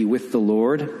to be with the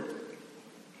Lord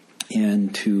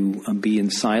and to be in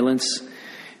silence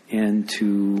and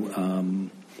to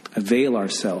avail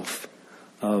ourselves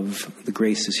of the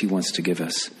graces He wants to give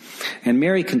us. And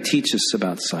Mary can teach us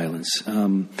about silence,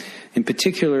 in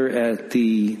particular at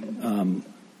the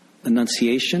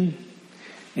Annunciation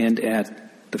and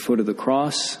at the foot of the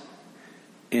cross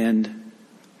and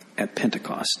at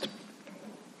Pentecost.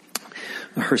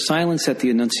 Her silence at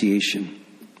the Annunciation.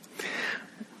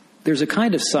 There's a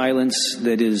kind of silence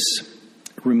that is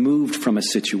removed from a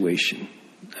situation,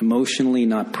 emotionally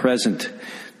not present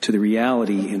to the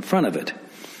reality in front of it.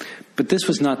 But this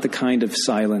was not the kind of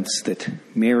silence that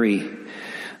Mary,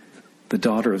 the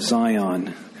daughter of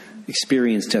Zion,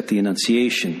 experienced at the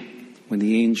Annunciation when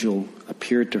the angel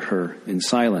appeared to her in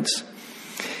silence.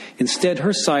 Instead,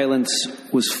 her silence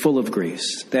was full of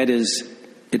grace. That is,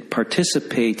 it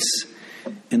participates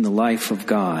in the life of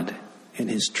God, in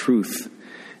His truth,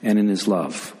 and in His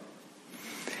love.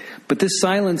 But this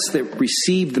silence that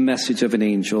received the message of an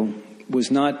angel was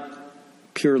not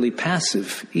purely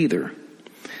passive either.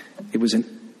 It was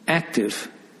an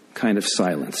active kind of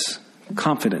silence,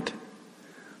 confident,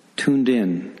 tuned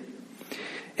in,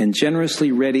 and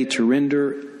generously ready to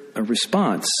render a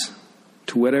response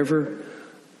to whatever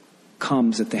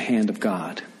comes at the hand of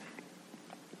God.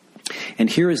 And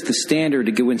here is the standard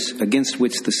against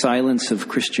which the silence of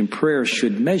Christian prayer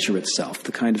should measure itself,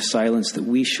 the kind of silence that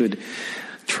we should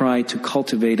try to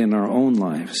cultivate in our own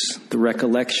lives, the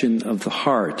recollection of the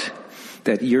heart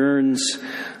that yearns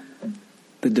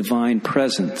the divine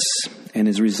presence and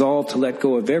is resolved to let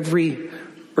go of every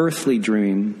earthly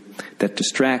dream that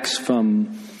distracts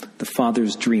from the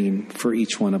Father's dream for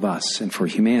each one of us and for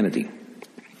humanity.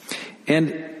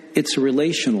 And it's a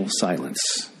relational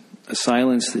silence, a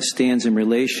silence that stands in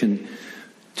relation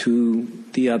to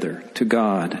the other, to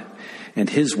God and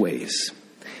His ways,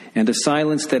 and a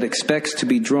silence that expects to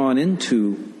be drawn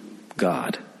into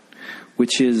God,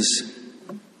 which is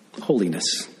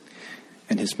holiness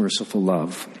and His merciful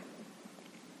love.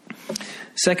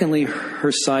 Secondly,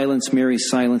 her silence, Mary's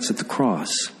silence at the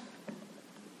cross.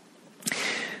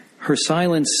 Her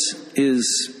silence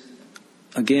is,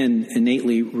 again,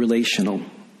 innately relational,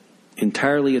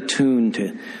 entirely attuned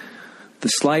to the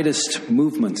slightest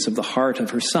movements of the heart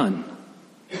of her Son.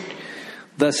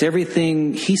 Thus,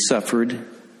 everything He suffered,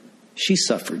 she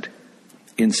suffered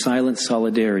in silent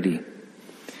solidarity.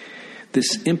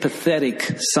 This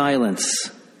empathetic silence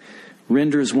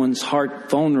renders one's heart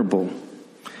vulnerable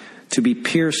to be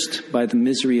pierced by the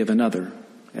misery of another,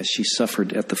 as she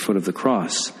suffered at the foot of the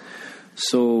cross.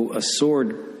 So a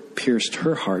sword pierced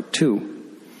her heart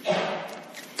too.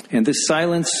 And this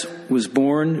silence was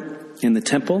born in the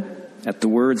temple at the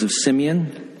words of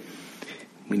Simeon,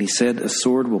 when he said, "A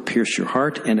sword will pierce your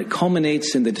heart," and it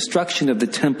culminates in the destruction of the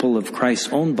temple of Christ's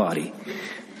own body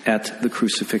at the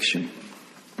crucifixion.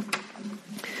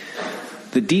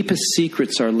 The deepest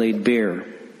secrets are laid bare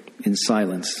in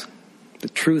silence. The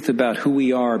truth about who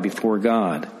we are before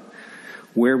God,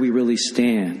 where we really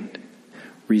stand,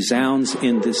 resounds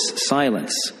in this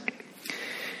silence.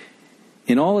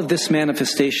 In all of this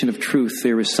manifestation of truth,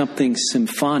 there is something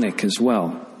symphonic as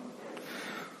well.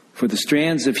 For the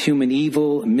strands of human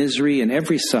evil, misery, and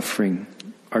every suffering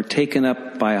are taken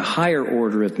up by a higher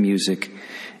order of music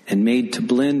and made to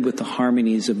blend with the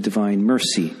harmonies of divine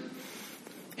mercy,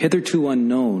 hitherto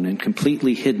unknown and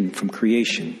completely hidden from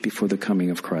creation before the coming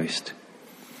of Christ.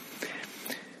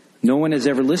 No one has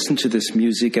ever listened to this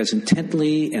music as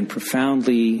intently and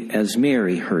profoundly as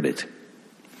Mary heard it.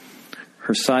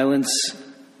 Her silence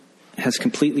has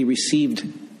completely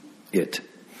received it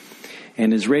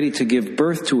and is ready to give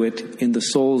birth to it in the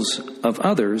souls of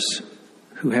others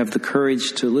who have the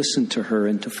courage to listen to her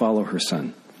and to follow her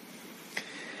Son.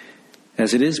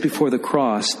 As it is before the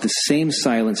cross, the same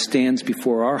silence stands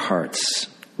before our hearts,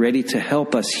 ready to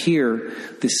help us hear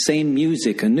this same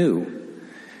music anew,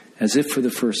 as if for the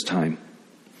first time.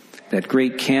 That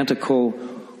great canticle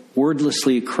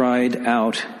wordlessly cried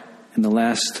out in the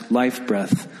last life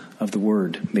breath of the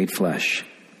Word made flesh.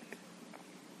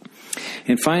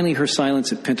 And finally, her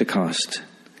silence at Pentecost.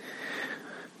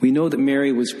 We know that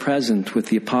Mary was present with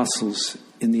the apostles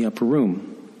in the upper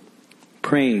room,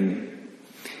 praying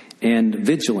and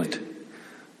vigilant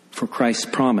for Christ's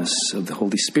promise of the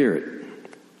Holy Spirit.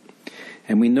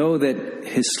 And we know that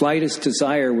his slightest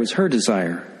desire was her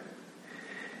desire.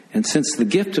 And since the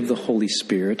gift of the Holy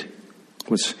Spirit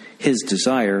was his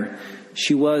desire,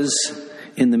 she was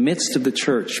in the midst of the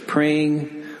church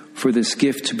praying for this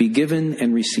gift to be given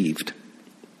and received.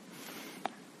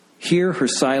 Here, her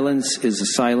silence is a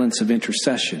silence of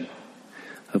intercession,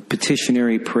 of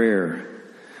petitionary prayer,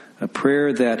 a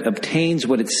prayer that obtains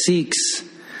what it seeks.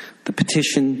 The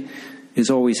petition is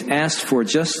always asked for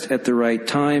just at the right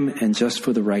time and just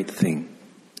for the right thing.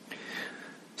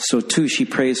 So too, she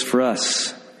prays for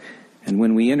us. And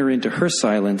when we enter into her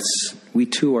silence, we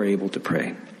too are able to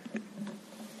pray.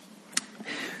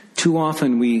 Too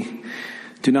often we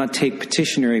do not take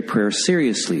petitionary prayer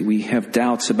seriously. We have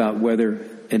doubts about whether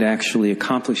it actually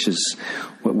accomplishes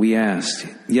what we ask.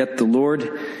 Yet the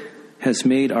Lord has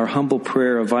made our humble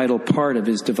prayer a vital part of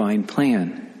his divine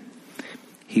plan.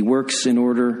 He works in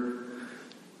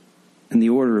the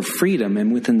order of freedom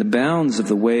and within the bounds of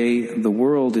the way the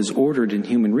world is ordered in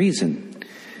human reason.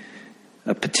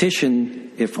 A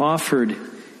petition, if offered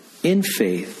in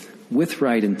faith with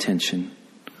right intention,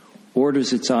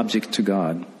 orders its object to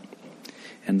God.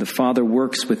 And the Father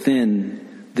works within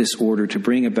this order to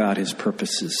bring about his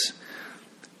purposes.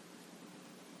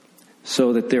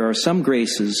 So that there are some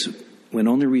graces when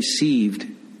only received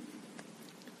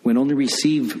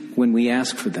when we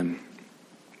ask for them.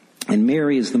 And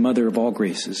Mary is the mother of all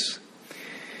graces.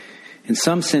 In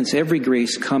some sense, every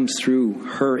grace comes through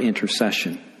her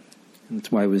intercession. And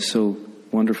that's why it was so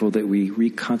wonderful that we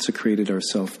reconsecrated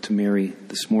ourselves to Mary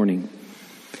this morning.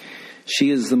 She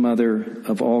is the mother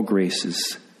of all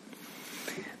graces.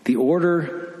 The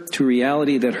order to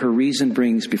reality that her reason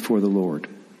brings before the Lord.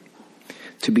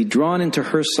 To be drawn into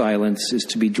her silence is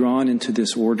to be drawn into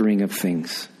this ordering of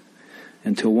things,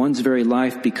 until one's very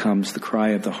life becomes the cry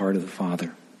of the heart of the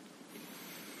Father.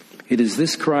 It is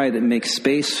this cry that makes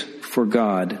space for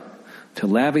God to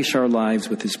lavish our lives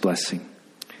with his blessing,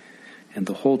 and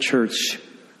the whole church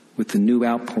with the new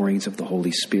outpourings of the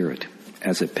Holy Spirit,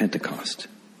 as at Pentecost.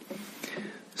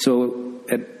 So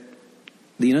at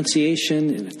the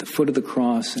Annunciation and at the foot of the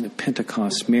cross and at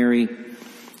Pentecost, Mary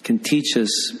can teach us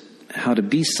how to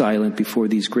be silent before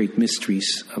these great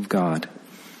mysteries of God.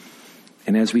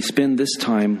 And as we spend this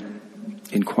time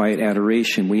in quiet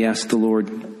adoration, we ask the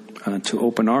Lord to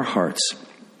open our hearts,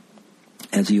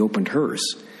 as he opened hers,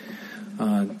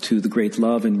 to the great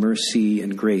love and mercy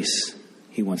and grace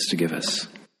he wants to give us.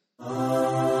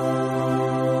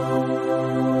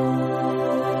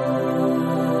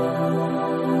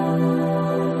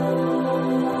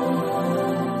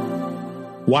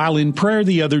 While in prayer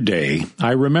the other day,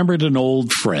 I remembered an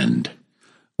old friend.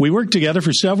 We worked together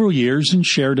for several years and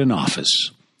shared an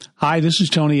office. Hi, this is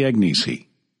Tony Agnesi.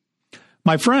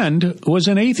 My friend was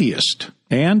an atheist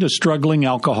and a struggling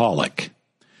alcoholic.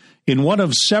 In one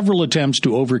of several attempts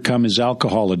to overcome his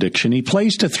alcohol addiction, he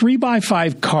placed a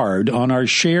 3x5 card on our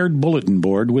shared bulletin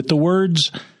board with the words,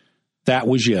 "That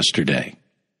was yesterday."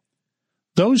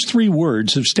 Those 3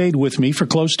 words have stayed with me for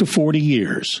close to 40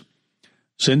 years.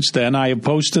 Since then, I have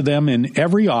posted them in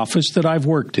every office that I've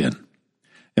worked in.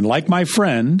 And like my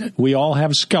friend, we all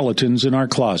have skeletons in our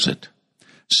closet,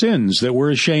 sins that we're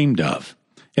ashamed of,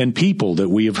 and people that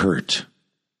we have hurt.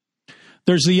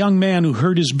 There's the young man who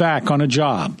hurt his back on a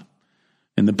job,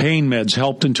 and the pain meds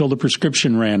helped until the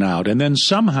prescription ran out, and then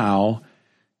somehow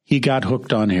he got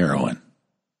hooked on heroin.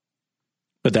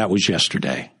 But that was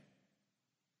yesterday.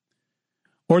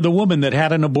 Or the woman that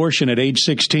had an abortion at age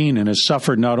 16 and has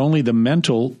suffered not only the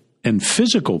mental and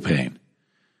physical pain,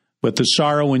 but the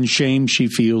sorrow and shame she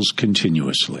feels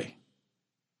continuously.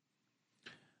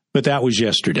 But that was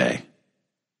yesterday.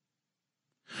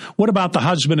 What about the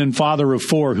husband and father of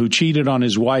 4 who cheated on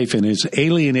his wife and has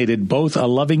alienated both a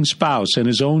loving spouse and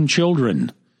his own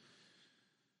children?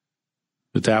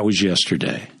 But that was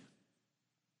yesterday.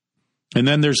 And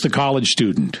then there's the college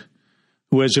student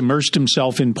who has immersed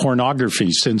himself in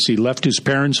pornography since he left his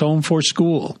parents' home for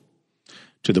school,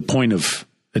 to the point of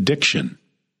addiction.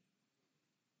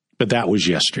 But that was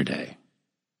yesterday.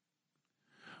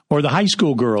 Or the high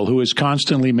school girl who has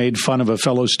constantly made fun of a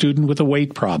fellow student with a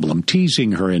weight problem,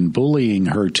 teasing her and bullying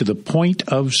her to the point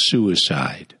of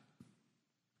suicide.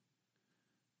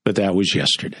 But that was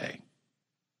yesterday.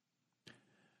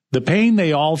 The pain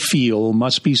they all feel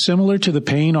must be similar to the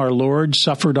pain our Lord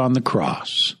suffered on the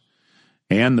cross,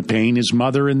 and the pain his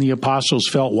mother and the apostles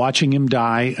felt watching him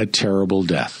die a terrible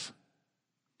death.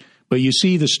 But you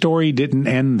see, the story didn't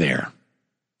end there.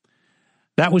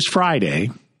 That was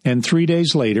Friday, and 3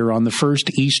 days later, on the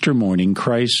first Easter morning,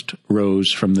 Christ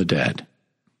rose from the dead.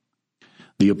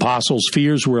 The apostles'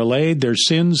 fears were allayed, their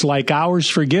sins, like ours,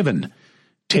 forgiven,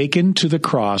 taken to the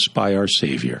cross by our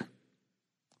Savior.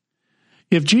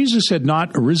 If Jesus had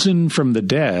not risen from the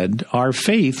dead, our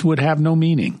faith would have no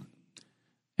meaning,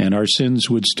 and our sins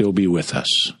would still be with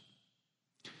us.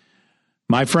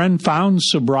 My friend found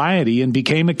sobriety and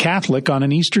became a Catholic on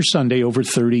an Easter Sunday over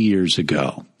 30 years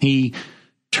ago. He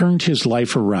turned his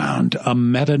life around, a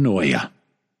metanoia.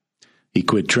 He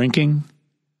quit drinking,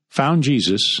 found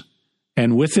Jesus,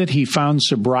 and with it he found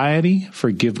sobriety,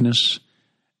 forgiveness,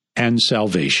 and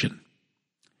salvation.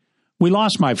 We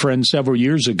lost my friend several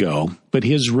years ago, but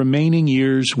his remaining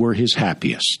years were his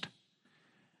happiest.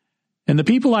 And the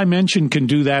people I mentioned can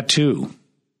do that too.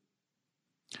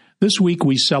 This week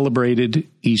we celebrated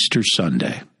Easter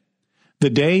Sunday, the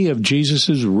day of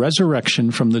Jesus'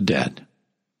 resurrection from the dead.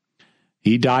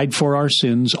 He died for our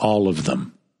sins, all of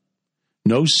them.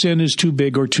 No sin is too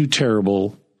big or too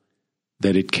terrible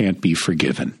that it can't be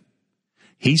forgiven.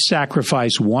 He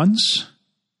sacrificed once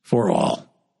for all.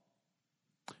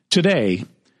 Today,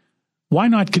 why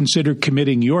not consider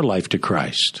committing your life to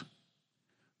Christ?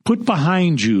 Put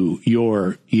behind you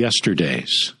your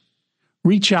yesterdays.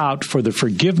 Reach out for the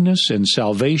forgiveness and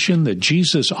salvation that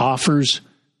Jesus offers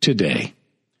today,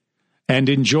 and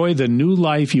enjoy the new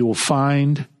life you will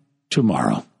find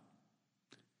tomorrow.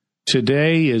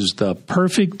 Today is the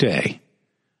perfect day,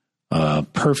 a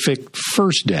perfect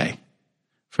first day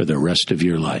for the rest of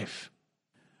your life.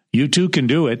 You too can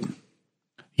do it.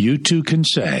 You too can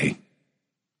say,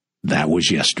 that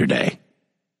was yesterday.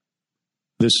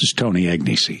 This is Tony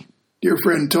Agnesi. Dear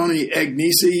friend Tony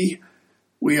Agnesi,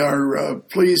 we are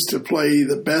pleased to play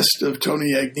the best of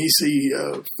Tony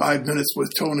Agnesi 5 Minutes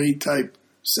with Tony type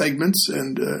segments.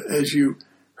 And as you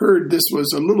heard, this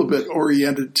was a little bit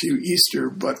oriented to Easter,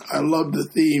 but I love the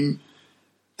theme.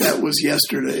 That was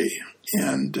yesterday.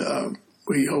 And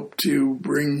we hope to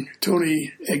bring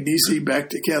Tony Agnesi back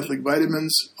to Catholic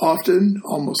Vitamins often,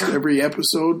 almost every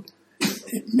episode.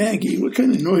 Maggie, what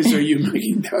kind of noise are you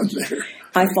making down there?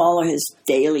 I follow his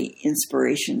daily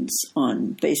inspirations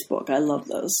on Facebook. I love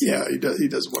those. Yeah, he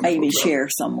does wonderful. I even share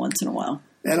some once in a while.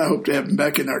 And I hope to have him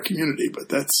back in our community, but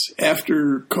that's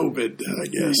after COVID, I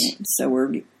guess. Right. So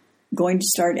we're going to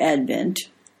start Advent.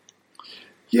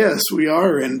 Yes, we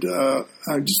are, and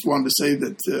I just wanted to say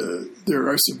that there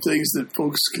are some things that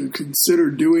folks can consider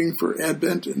doing for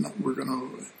Advent, and we're going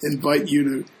to invite you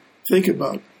to think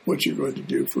about what you're going to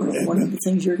do for Advent. One of the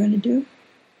things you're going to do?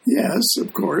 Yes,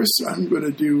 of course. I'm going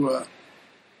to do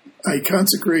a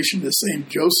consecration to St.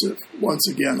 Joseph once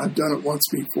again. I've done it once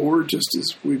before, just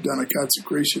as we've done a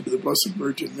consecration to the Blessed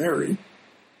Virgin Mary.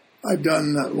 I've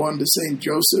done one to St.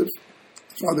 Joseph,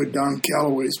 Father Don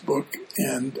Calloway's book,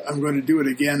 and I'm going to do it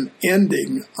again,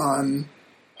 ending on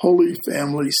Holy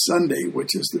Family Sunday,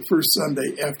 which is the first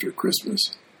Sunday after Christmas.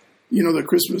 You know that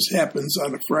Christmas happens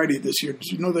on a Friday this year.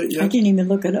 Did you know that yet? I didn't even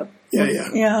look it up.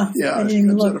 Yeah. I didn't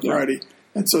even look on a Friday.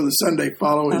 And so the Sunday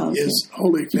following is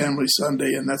Holy Family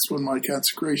Sunday, and that's when my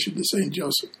consecration to St.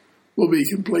 Joseph will be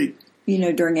complete. You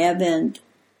know, during Advent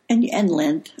and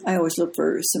Lent, I always look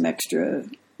for some extra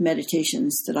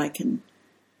meditations that I can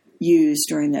use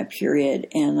during that period,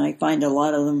 and I find a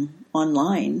lot of them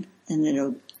online,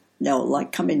 and they'll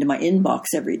like come into my inbox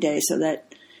every day, so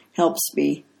that helps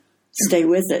me stay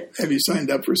with it. Have you signed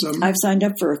up for some? I've signed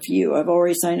up for a few. I've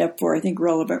already signed up for, I think,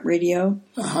 Relevant Radio.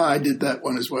 I did that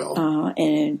one as well.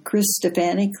 And Chris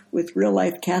Stefanik with Real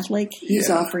Life Catholic, he's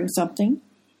offering something.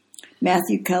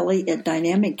 Matthew Kelly at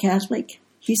Dynamic Catholic,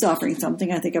 he's offering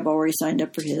something. I think I've already signed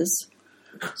up for his.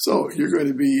 So you're going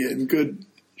to be in good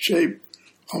shape,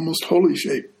 almost holy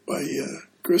shape, by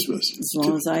Christmas. As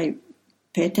long as I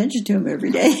pay attention to them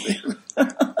every day.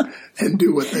 And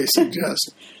do what they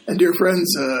suggest. And dear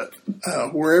friends,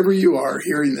 wherever you are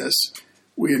hearing this,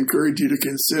 we encourage you to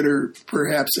consider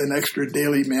perhaps an extra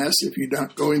daily Mass if you're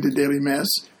not going to daily Mass,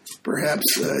 perhaps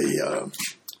a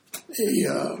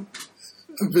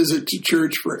visit to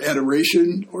church for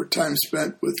adoration or time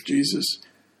spent with Jesus.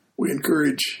 We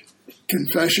encourage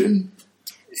confession,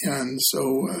 and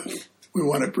so we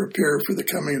want to prepare for the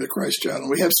coming of the Christ child. And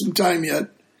we have some time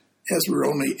yet, as we're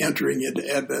only entering into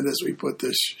Advent as we put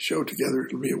this show together.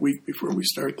 It'll be a week before we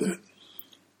start that.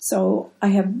 So I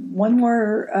have one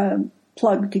more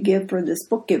plug to give for this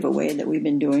book giveaway that we've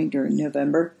been doing during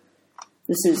November.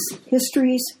 This is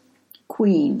History's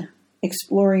Queen,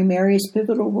 Exploring Mary's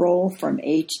Pivotal Role from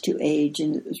Age to Age,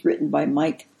 and it was written by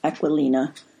Mike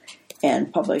Aquilina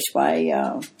and published by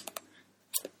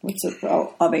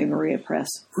Ave Maria Press.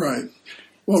 Right.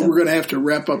 Well, we're going to have to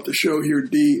wrap up the show here,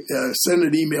 Dee. Send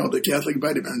an email to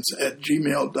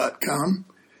CatholicVitamins@gmail.com.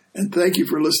 And thank you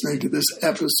for listening to this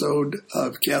episode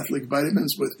of Catholic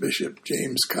Vitamins with Bishop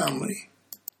James Conley.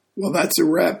 Well, that's a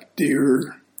wrap,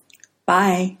 dear.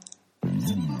 Bye.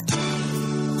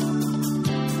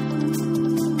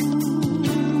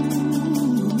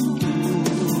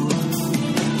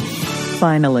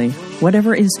 Finally,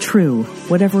 whatever is true,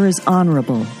 whatever is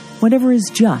honorable, whatever is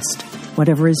just,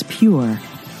 whatever is pure,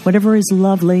 whatever is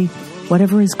lovely,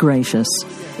 whatever is gracious,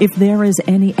 if there is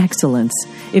any excellence,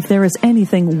 if there is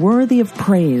anything worthy of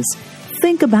praise,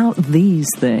 think about these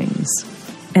things.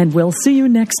 And we'll see you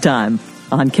next time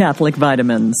on Catholic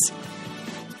Vitamins.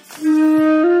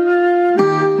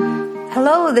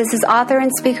 Hello, this is author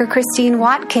and speaker Christine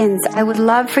Watkins. I would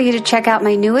love for you to check out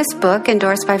my newest book,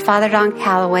 endorsed by Father Don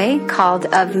Calloway, called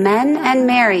Of Men and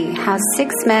Mary, How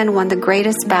 6 Men Won the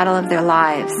Greatest Battle of Their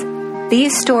Lives.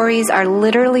 These stories are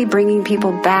literally bringing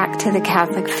people back to the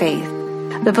Catholic faith.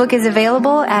 The book is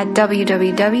available at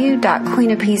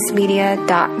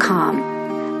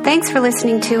www.queenofpeacemedia.com. Thanks for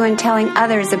listening to and telling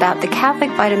others about the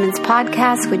Catholic Vitamins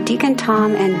podcast with Deacon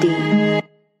Tom and Dee.